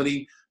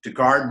versatility to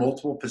guard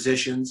multiple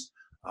positions.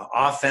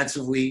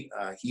 Offensively,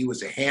 he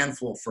was a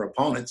handful for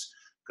opponents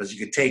because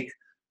you could take,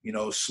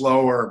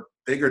 slower,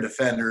 bigger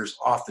defenders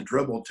off the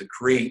dribble to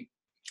create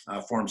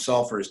for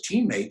himself or his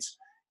teammates.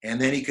 And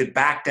then he could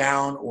back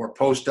down or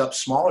post up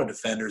smaller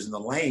defenders in the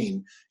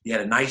lane. He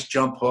had a nice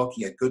jump hook.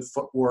 He had good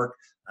footwork,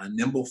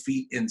 nimble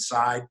feet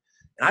inside.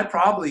 And I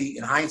probably,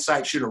 in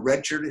hindsight, should have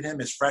redshirted him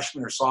his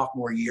freshman or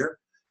sophomore year,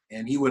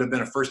 and he would have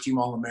been a first-team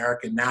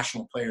All-American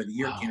National Player of the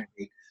Year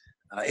candidate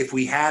if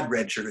we had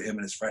redshirted him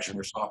in his freshman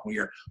or sophomore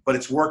year. But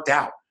it's worked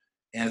out,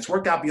 and it's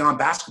worked out beyond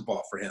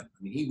basketball for him.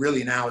 I mean, he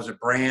really now is a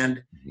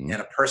brand and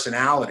a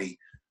personality,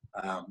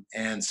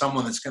 and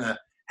someone that's going to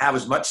have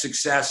as much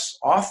success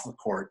off the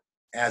court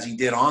as he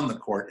did on the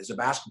court as a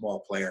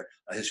basketball player.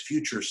 His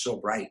future is so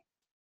bright.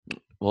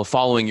 Well,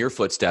 following your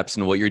footsteps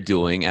and what you're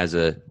doing as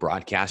a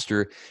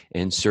broadcaster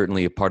and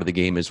certainly a part of the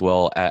game as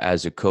well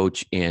as a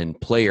coach and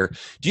player,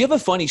 do you have a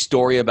funny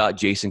story about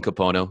Jason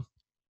Capono?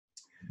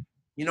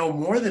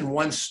 More than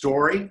one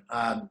story.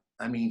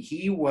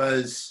 He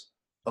was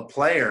a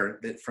player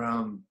that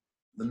from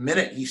the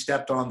minute he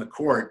stepped on the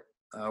court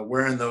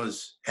wearing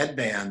those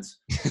headbands,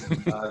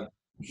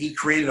 he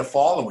created a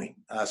following.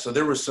 So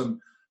there was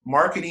some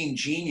marketing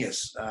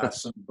genius,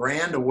 some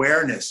brand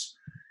awareness,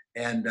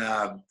 and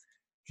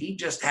he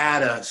just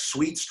had a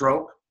sweet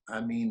stroke.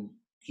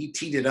 He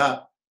teed it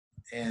up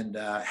and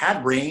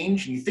had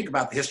range. And you think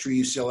about the history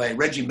of UCLA,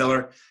 Reggie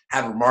Miller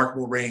had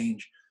remarkable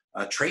range.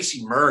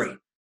 Tracy Murray,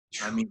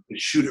 could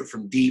shoot it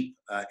from deep.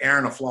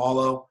 Aaron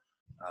Aflalo,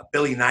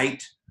 Billy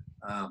Knight.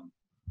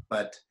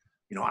 But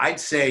I'd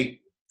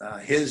say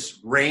his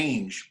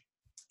range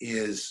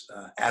is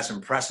as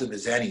impressive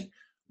as any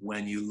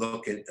when you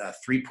look at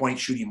three-point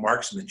shooting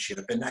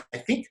marksmanship. And I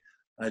think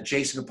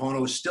Jason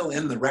Kapono is still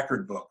in the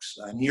record books,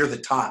 near the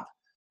top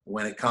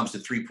when it comes to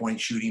three-point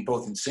shooting,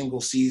 both in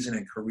single season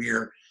and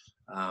career.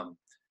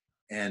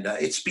 And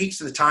it speaks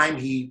to the time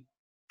he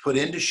put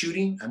into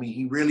shooting. I mean,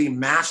 he really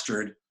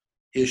mastered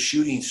his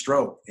shooting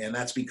stroke, and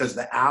that's because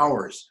the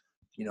hours,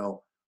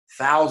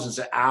 thousands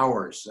of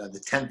hours, the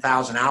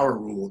 10,000 hour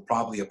rule would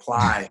probably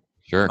apply.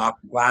 Sure.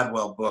 Malcolm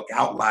Gladwell book,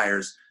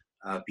 Outliers,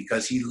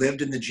 because he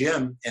lived in the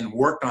gym and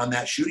worked on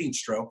that shooting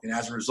stroke. And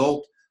as a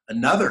result,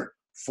 another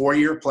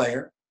 4-year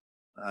player,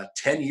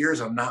 10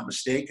 years, I'm not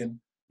mistaken,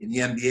 in the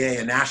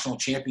NBA, a national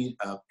champion,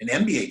 an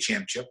NBA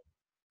championship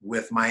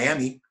with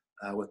Miami,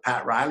 with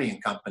Pat Riley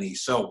and company.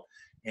 So,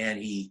 and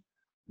he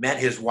met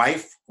his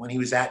wife when he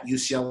was at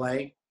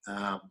UCLA.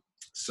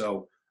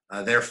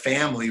 Their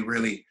family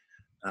really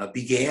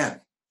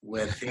began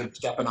with him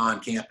stepping on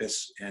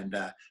campus and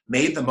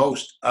made the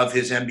most of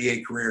his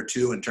NBA career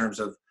too, in terms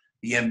of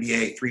the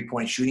NBA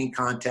three-point shooting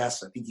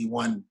contest. I think he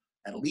won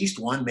at least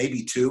one,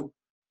 maybe two.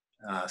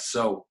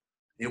 So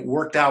it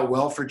worked out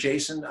well for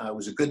Jason. It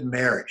was a good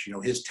marriage,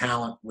 his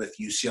talent with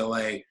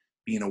UCLA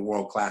being a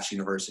world-class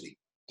university.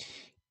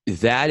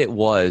 That it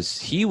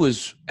was. He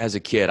was, as a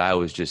kid, I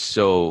was just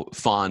so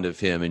fond of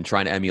him and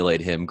trying to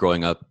emulate him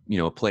growing up,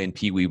 playing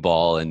peewee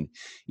ball and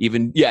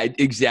even, yeah,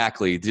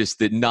 exactly. Just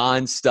the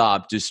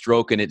nonstop, just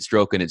stroking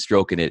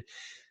it.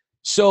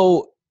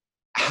 So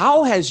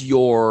how has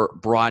your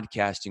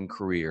broadcasting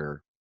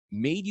career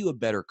made you a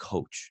better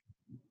coach?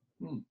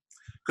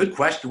 Good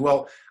question.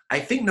 Well, I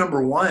think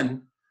number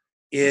one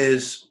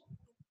is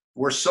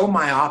we're so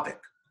myopic,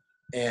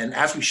 and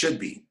as we should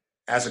be.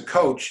 As a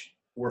coach,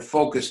 we're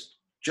focused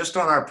just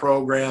on our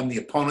program, the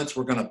opponents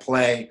we're going to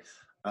play,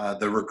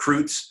 the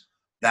recruits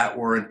that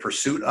we're in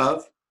pursuit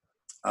of.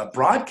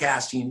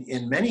 Broadcasting,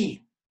 in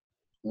many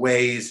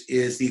ways,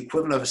 is the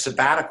equivalent of a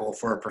sabbatical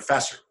for a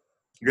professor.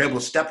 You're able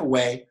to step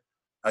away.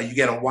 You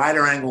get a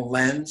wider angle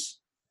lens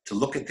to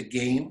look at the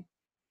game.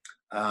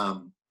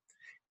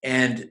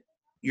 And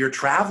you're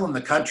traveling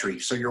the country,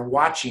 so you're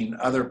watching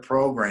other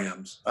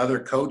programs, other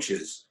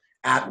coaches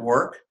at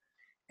work,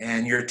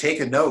 and you're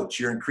taking notes.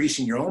 You're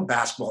increasing your own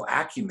basketball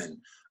acumen.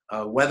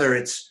 Whether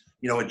it's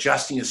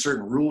adjusting to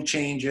certain rule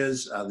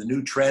changes, the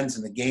new trends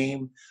in the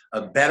game,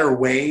 better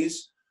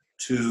ways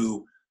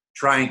to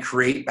try and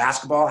create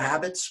basketball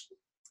habits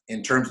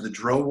in terms of the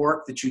drill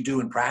work that you do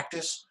in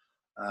practice,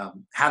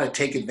 how to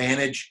take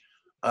advantage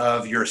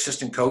of your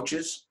assistant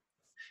coaches.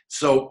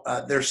 So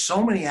there's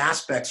so many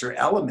aspects or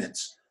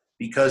elements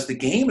because the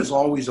game is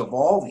always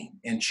evolving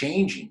and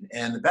changing,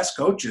 and the best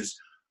coaches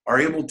are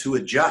able to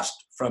adjust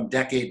from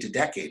decade to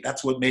decade.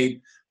 That's what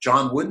made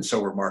John Wooden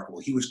so remarkable.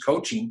 He was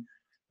coaching,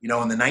 in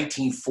the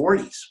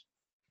 1940s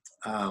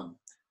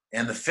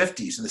and the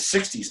 50s and the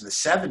 60s and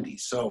the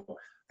 70s. So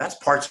that's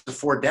parts of the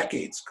 4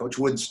 decades. Coach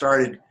Wooden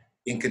started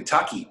in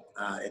Kentucky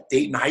at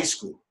Dayton High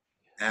School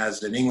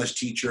as an English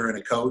teacher and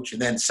a coach,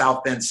 and then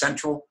South Bend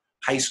Central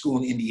High School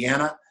in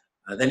Indiana.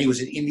 Then he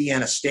was at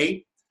Indiana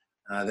State.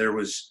 There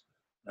was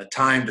a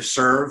time to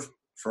serve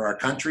for our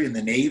country in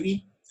the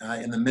Navy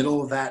in the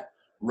middle of that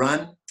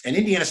run. And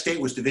Indiana State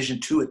was Division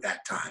II at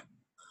that time,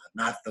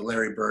 not the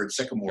Larry Bird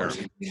Sycamores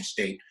in Indiana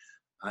State.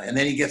 And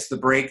then he gets the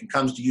break and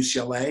comes to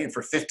UCLA. And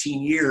for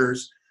 15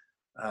 years,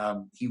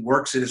 he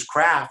works at his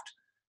craft.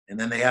 And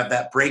then they have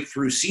that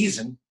breakthrough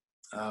season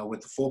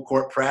with the full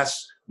court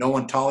press, no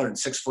one taller than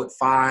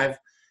 6'5".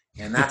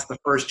 And that's the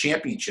first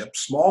championship.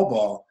 Small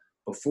ball,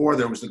 before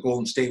there was the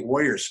Golden State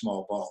Warriors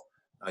small ball.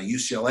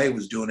 UCLA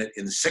was doing it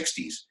in the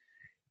 60s.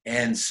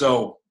 And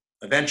so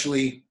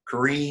eventually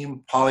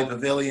Kareem, Paulie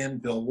Pavilion,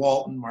 Bill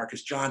Walton,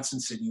 Marcus Johnson,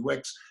 Sidney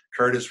Wicks,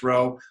 Curtis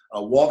Rowe.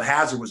 Walt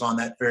Hazard was on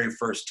that very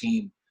first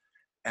team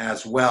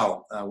as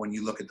well when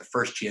you look at the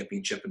first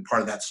championship and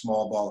part of that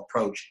small ball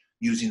approach,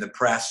 using the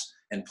press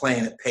and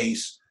playing at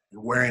pace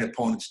and wearing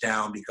opponents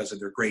down because of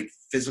their great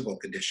physical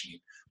conditioning.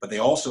 But they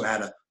also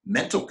had a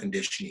mental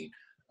conditioning.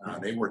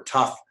 They were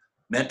tough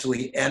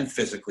mentally and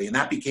physically. And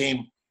that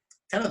became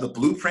kind of the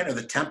blueprint or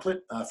the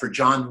template for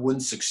John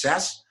Wooden's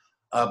success.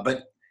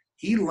 But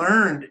he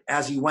learned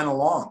as he went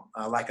along,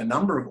 like a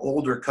number of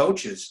older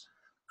coaches.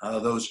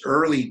 Those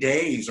early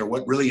days are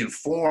what really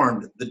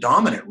informed the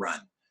dominant run.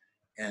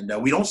 And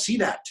we don't see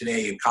that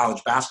today in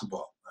college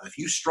basketball. If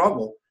you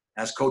struggle,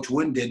 as Coach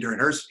Wooden did during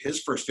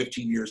his first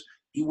 15 years,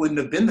 he wouldn't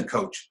have been the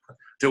coach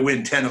to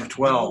win 10 of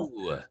 12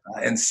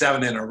 and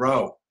 7 in a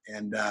row.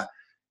 And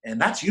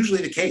that's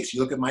usually the case. You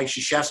look at Mike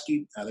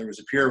Krzyzewski. There was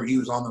a period where he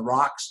was on the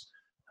rocks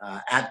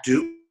at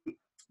Duke,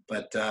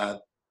 but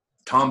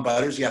Tom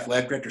Butters, the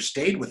athletic director,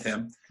 stayed with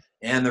him,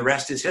 and the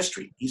rest is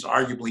history. He's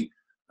arguably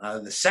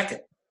the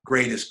second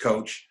greatest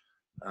coach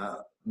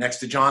next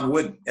to John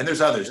Wooden. And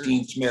there's others,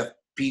 Dean Smith,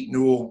 Pete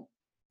Newell,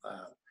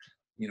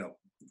 a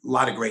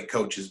lot of great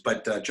coaches.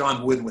 But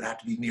John Wooden would have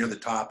to be near the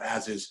top,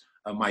 as is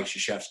Mike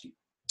Krzyzewski.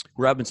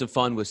 We're having some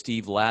fun with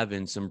Steve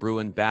Lavin, some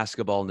Bruin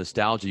basketball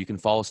nostalgia. You can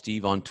follow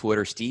Steve on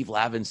Twitter, Steve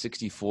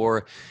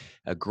Lavin64,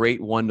 a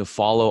great one to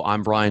follow.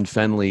 I'm Brian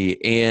Fenley.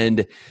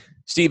 And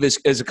Steve,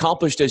 as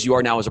accomplished as you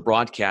are now as a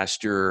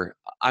broadcaster,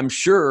 I'm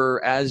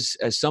sure as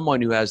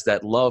someone who has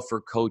that love for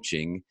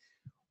coaching,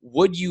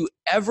 would you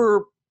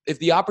ever, if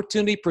the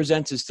opportunity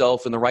presents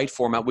itself in the right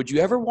format, would you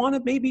ever want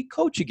to maybe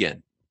coach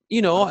again?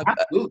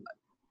 Absolutely.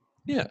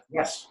 Yeah.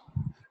 Yes.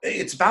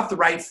 It's about the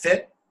right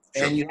fit,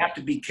 Sure. and you have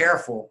to be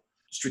careful,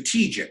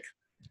 strategic,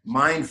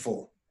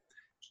 mindful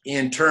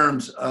in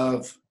terms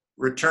of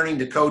returning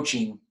to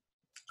coaching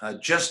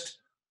just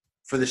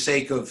for the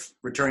sake of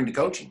returning to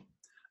coaching.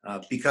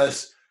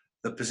 Because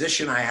the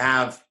position I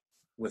have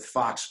with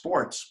Fox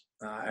Sports,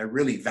 I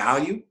really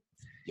value.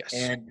 Yes.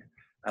 And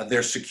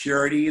there's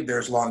security,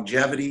 there's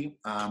longevity.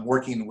 I'm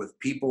working with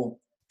people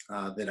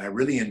that I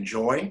really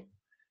enjoy,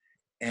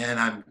 and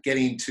I'm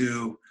getting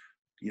to,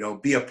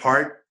 be a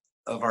part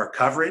of our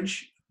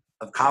coverage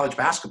of college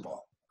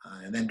basketball.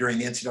 And then during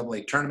the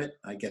NCAA tournament,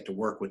 I get to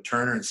work with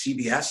Turner and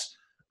CBS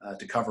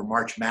to cover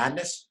March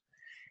Madness.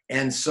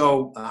 And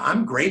so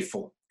I'm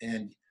grateful.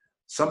 And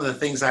some of the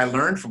things I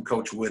learned from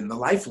Coach Wooden, the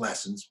life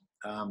lessons,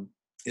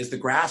 is the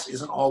grass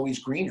isn't always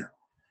greener.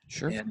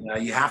 Sure. And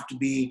you have to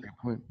be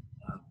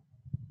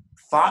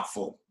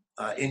thoughtful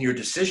in your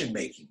decision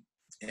making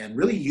and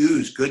really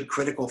use good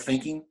critical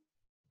thinking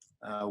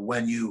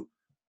when you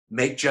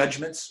make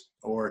judgments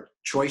or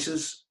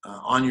choices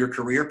on your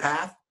career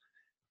path.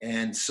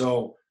 And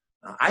so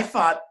I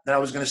thought that I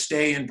was going to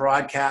stay in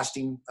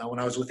broadcasting when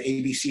I was with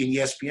ABC and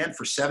ESPN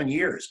for 7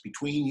 years.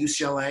 Between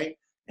UCLA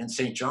and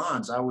St.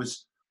 John's, I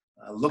was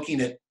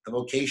looking at the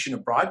vocation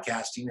of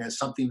broadcasting as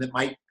something that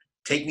might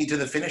take me to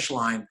the finish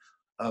line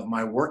of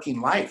my working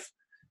life.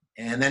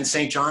 And then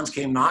St. John's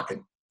came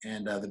knocking.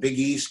 And the Big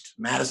East,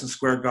 Madison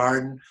Square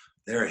Garden,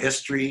 their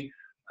history,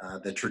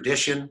 the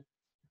tradition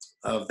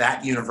of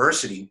that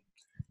university,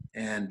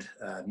 and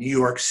New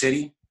York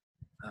City,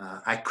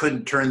 I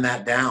couldn't turn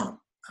that down.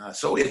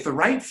 So if the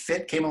right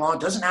fit came along,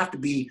 it doesn't have to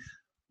be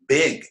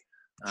big.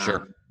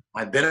 Sure.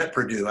 I've been at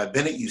Purdue. I've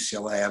been at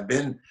UCLA. I've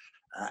been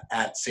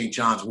at St.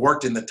 John's,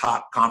 worked in the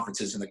top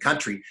conferences in the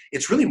country.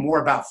 It's really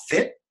more about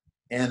fit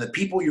and the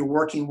people you're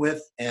working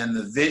with and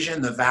the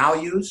vision, the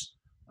values.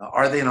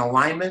 Are they in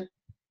alignment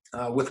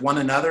with one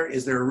another?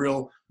 Is there a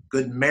real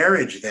good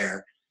marriage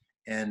there?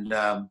 And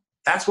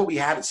that's what we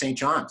had at St.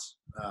 John's.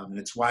 And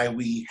it's why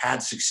we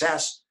had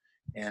success.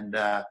 And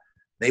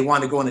they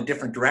wanted to go in a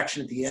different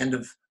direction at the end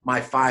of my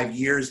 5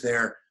 years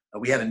there.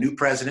 We had a new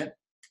president,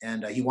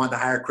 and he wanted to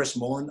hire Chris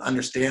Mullen,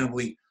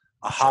 understandably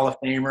a Hall of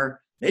Famer,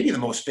 maybe the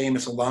most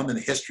famous alum in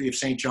the history of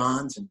St.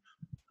 John's, and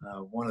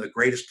one of the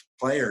greatest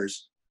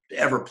players to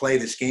ever play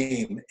this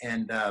game.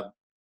 And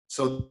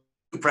so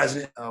the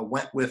president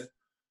went with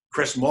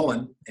Chris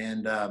Mullen,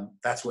 and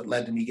that's what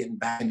led to me getting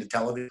back into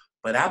television.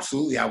 But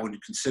absolutely, I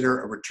would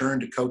consider a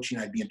return to coaching.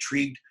 I'd be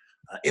intrigued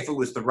if it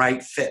was the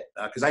right fit,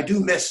 because I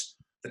do miss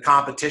the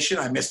competition.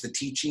 I miss the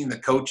teaching, the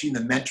coaching,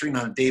 the mentoring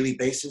on a daily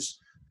basis.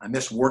 I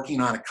miss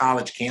working on a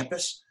college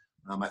campus.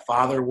 My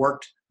father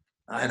worked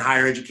in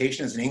higher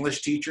education as an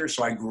English teacher,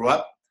 so I grew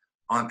up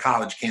on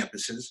college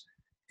campuses.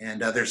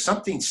 And there's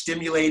something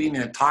stimulating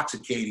and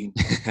intoxicating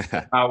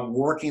about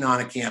working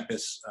on a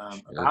campus,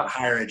 about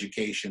higher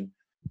education,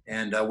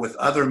 and with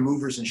other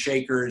movers and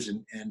shakers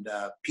and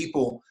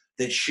people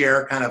that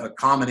share kind of a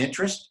common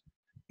interest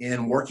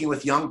in working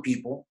with young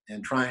people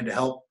and trying to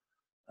help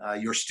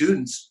your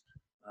students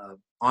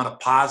on a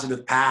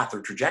positive path or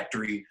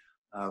trajectory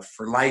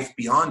for life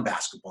beyond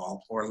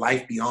basketball or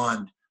life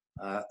beyond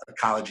a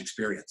college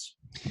experience.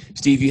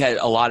 Steve, you had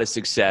a lot of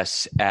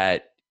success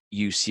at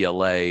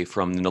UCLA,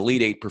 from an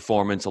Elite Eight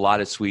performance, a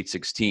lot of Sweet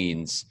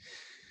 16s.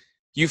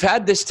 You've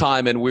had this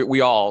time, and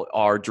we all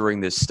are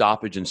during this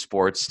stoppage in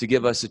sports, to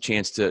give us a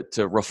chance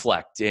to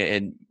reflect.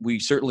 And we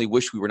certainly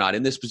wish we were not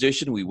in this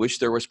position. We wish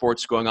there were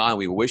sports going on.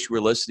 We wish we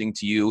were listening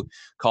to you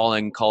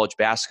calling college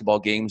basketball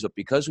games. But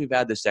because we've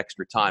had this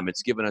extra time,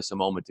 it's given us a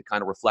moment to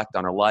kind of reflect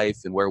on our life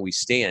and where we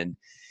stand.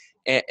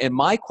 And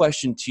my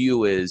question to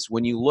you is,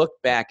 when you look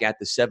back at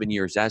the 7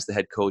 years as the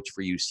head coach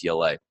for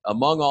UCLA,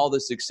 among all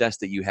the success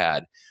that you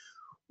had,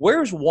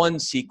 where's one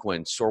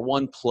sequence or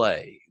one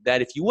play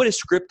that if you would have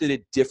scripted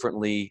it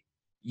differently,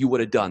 you would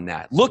have done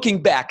that?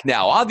 Looking back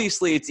now,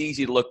 obviously it's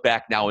easy to look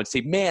back now and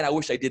say, man, I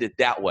wish I did it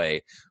that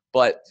way.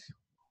 But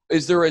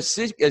is there a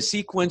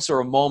sequence or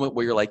a moment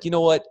where you're like, you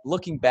know what,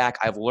 looking back,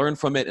 I've learned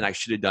from it and I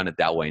should have done it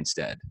that way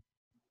instead?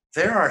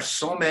 There are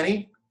so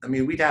many. I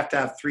mean, we'd have to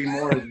have 3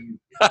 more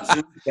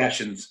Zoom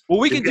sessions. Well,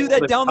 we can do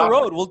that down the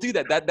road. We'll do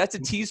that. That's a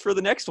tease for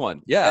the next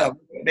one. Yeah.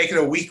 Make it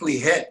a weekly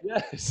hit.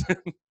 Yes.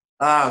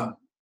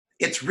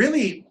 It's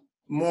really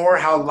more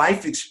how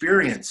life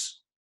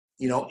experience,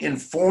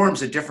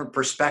 informs a different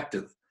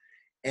perspective.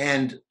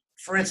 And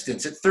for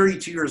instance, at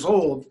 32 years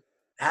old,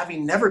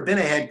 having never been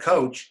a head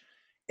coach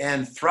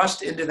and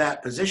thrust into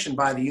that position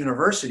by the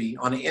university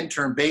on an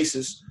interim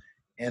basis,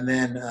 and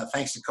then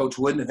thanks to Coach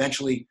Wooden,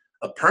 eventually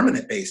a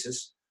permanent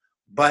basis.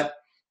 But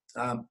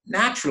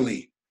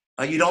naturally,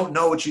 you don't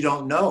know what you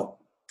don't know.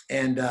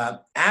 And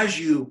as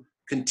you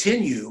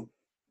continue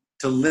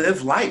to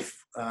live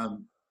life,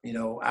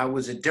 I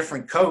was a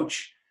different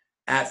coach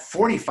at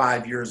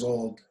 45 years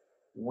old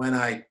when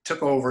I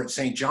took over at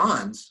St.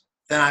 John's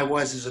than I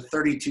was as a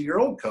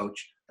 32-year-old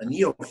coach, a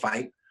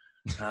neophyte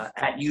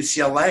at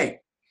UCLA.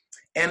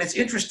 And it's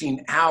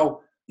interesting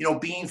how,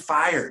 being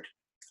fired,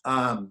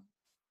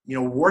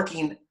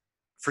 working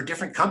for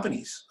different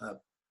companies.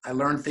 I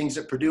learned things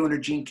at Purdue under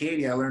Gene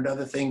Cady. I learned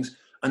other things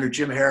under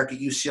Jim Herrick at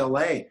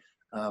UCLA,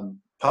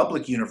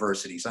 public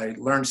universities. I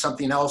learned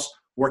something else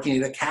working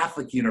at a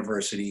Catholic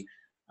university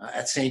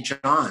at St.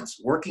 John's,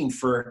 working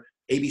for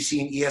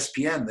ABC and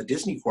ESPN, the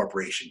Disney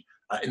Corporation,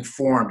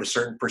 informed a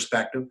certain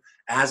perspective,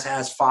 as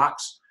has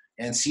Fox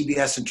and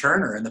CBS and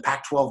Turner and the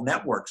Pac-12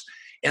 networks.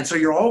 And so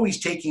you're always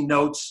taking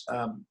notes.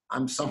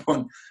 I'm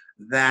someone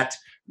that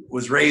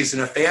was raised in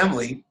a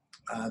family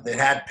that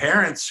had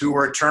parents who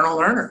were eternal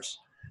learners.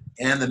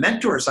 And the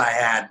mentors I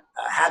had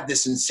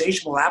this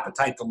insatiable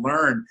appetite to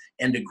learn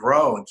and to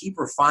grow and keep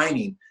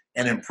refining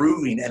and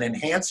improving and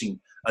enhancing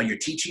your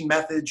teaching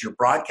methods, your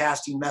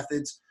broadcasting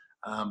methods.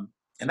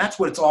 And that's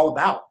what it's all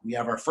about. We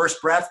have our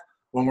first breath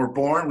when we're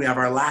born. We have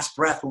our last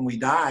breath when we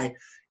die.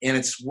 And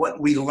it's what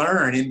we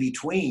learn in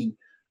between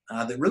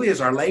that really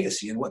is our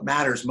legacy and what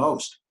matters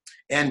most.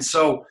 And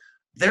so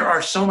there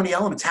are so many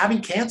elements.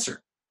 Having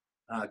cancer,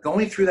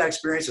 going through that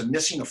experience of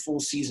missing a full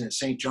season at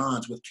St.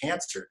 John's with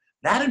cancer,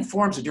 that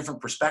informs a different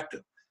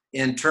perspective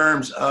in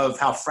terms of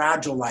how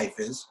fragile life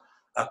is,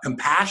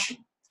 compassion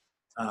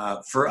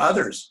for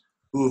others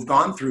who have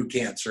gone through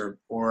cancer,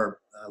 or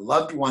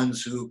loved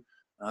ones who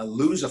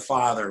lose a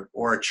father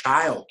or a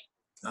child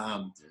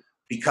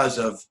because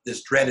of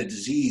this dreaded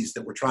disease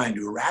that we're trying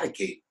to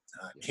eradicate,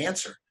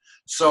 cancer.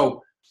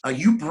 So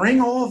you bring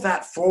all of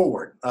that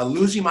forward.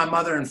 Losing my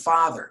mother and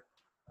father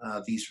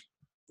these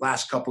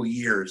last couple of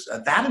years,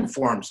 that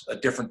informs a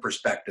different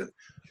perspective.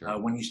 Sure.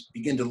 When you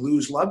begin to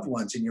lose loved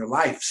ones in your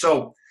life.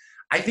 So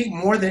I think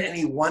more than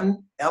any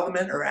one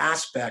element or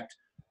aspect,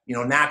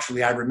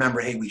 naturally I remember,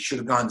 hey, we should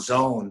have gone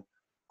zone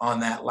on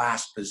that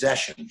last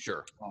possession.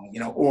 Sure.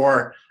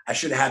 Or I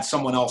should have had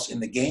someone else in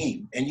the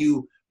game. And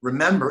you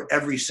remember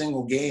every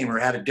single game, or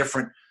had a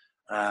different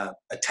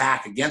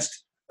attack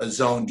against a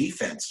zone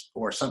defense,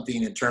 or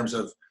something in terms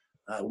of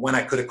when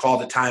I could have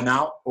called a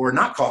timeout or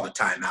not called a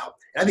timeout.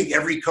 And I think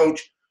every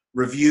coach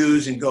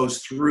reviews and goes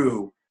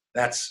through.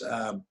 That's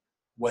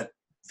what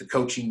the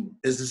coaching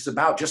business is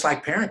about, just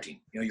like parenting.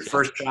 Your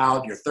first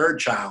child, your third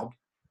child,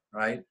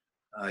 right?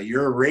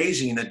 You're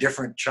raising a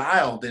different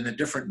child in a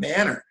different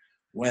manner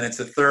when it's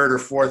the third or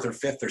fourth or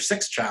fifth or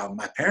sixth child, in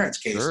my parents'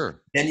 case,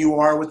 sure, than you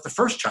are with the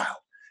first child.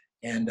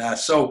 And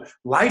so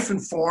life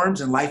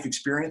informs and life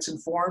experience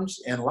informs.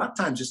 And a lot of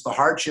times it's the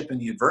hardship and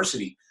the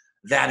adversity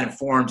that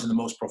informs in the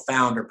most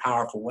profound or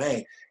powerful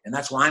way. And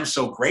that's why I'm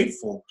so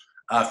grateful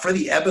for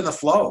the ebb and the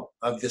flow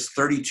of this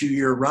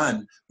 32-year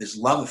run, this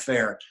love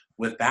affair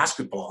with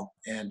basketball,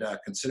 and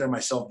consider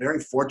myself very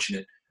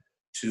fortunate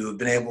to have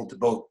been able to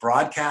both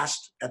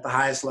broadcast at the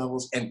highest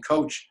levels and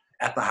coach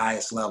at the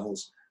highest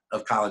levels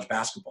of college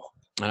basketball.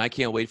 And I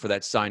can't wait for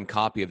that signed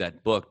copy of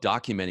that book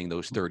documenting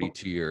those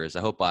 32 years.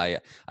 I hope I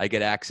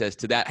get access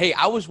to that. Hey,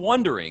 I was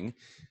wondering,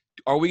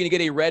 are we going to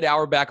get a Red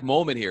Auerbach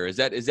moment here? Is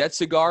that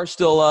cigar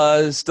still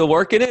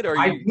working it? Or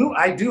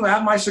I do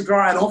have my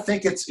cigar. I don't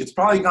think it's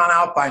probably gone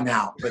out by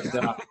now, but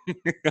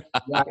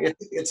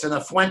it's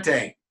an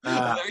Fuente.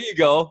 There you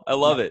go. I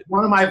love it.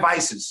 One of my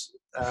vices.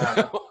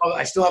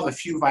 I still have a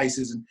few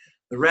vices, and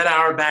the Red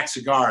Auerbach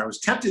cigar. I was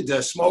tempted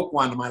to smoke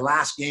one in my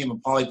last game in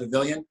Pauley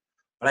Pavilion,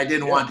 but I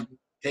didn't want to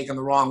take them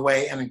the wrong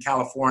way. And in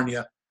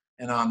California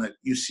and on the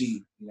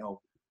UC,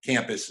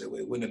 campus, it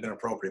wouldn't have been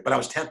appropriate. But I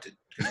was tempted.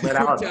 Red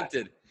Auerbach.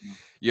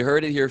 You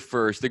heard it here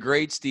first. The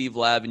great Steve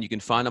Lavin. You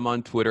can find him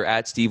on Twitter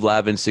at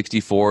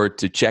SteveLavin64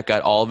 to check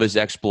out all of his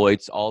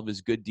exploits, all of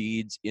his good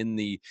deeds in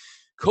the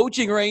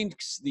coaching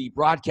ranks, the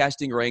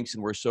broadcasting ranks,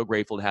 and we're so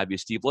grateful to have you,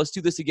 Steve. Let's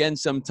do this again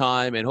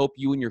sometime, and hope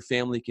you and your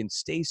family can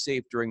stay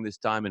safe during this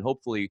time, and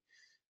hopefully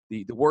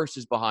the worst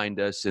is behind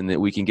us and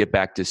that we can get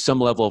back to some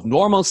level of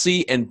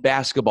normalcy and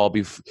basketball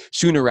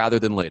sooner rather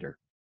than later.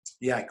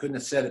 Yeah, I couldn't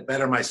have said it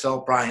better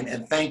myself, Brian,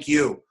 and thank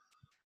you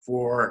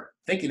for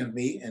thinking of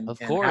me and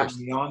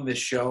having me on this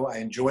show. I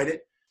enjoyed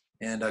it,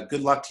 and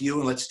good luck to you,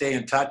 and let's stay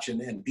in touch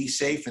and be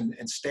safe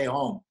and stay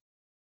home.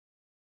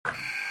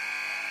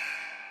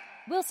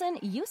 Wilson,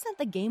 you sent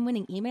the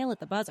game-winning email at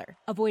the buzzer,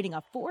 avoiding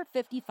a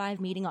 4:55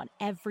 meeting on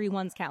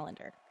everyone's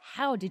calendar.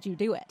 How did you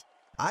do it?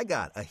 I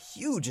got a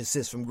huge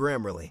assist from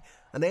Grammarly,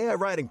 an AI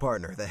writing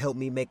partner that helped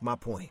me make my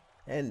point.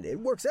 And it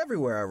works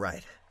everywhere I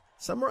write.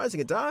 Summarizing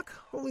a doc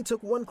only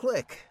took one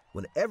click.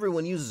 When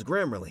everyone uses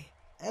Grammarly,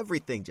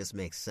 everything just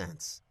makes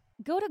sense.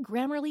 Go to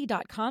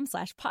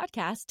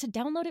Grammarly.com/podcast to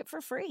download it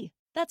for free.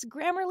 That's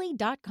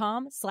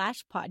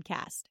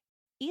Grammarly.com/podcast.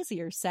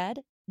 Easier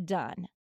said, done.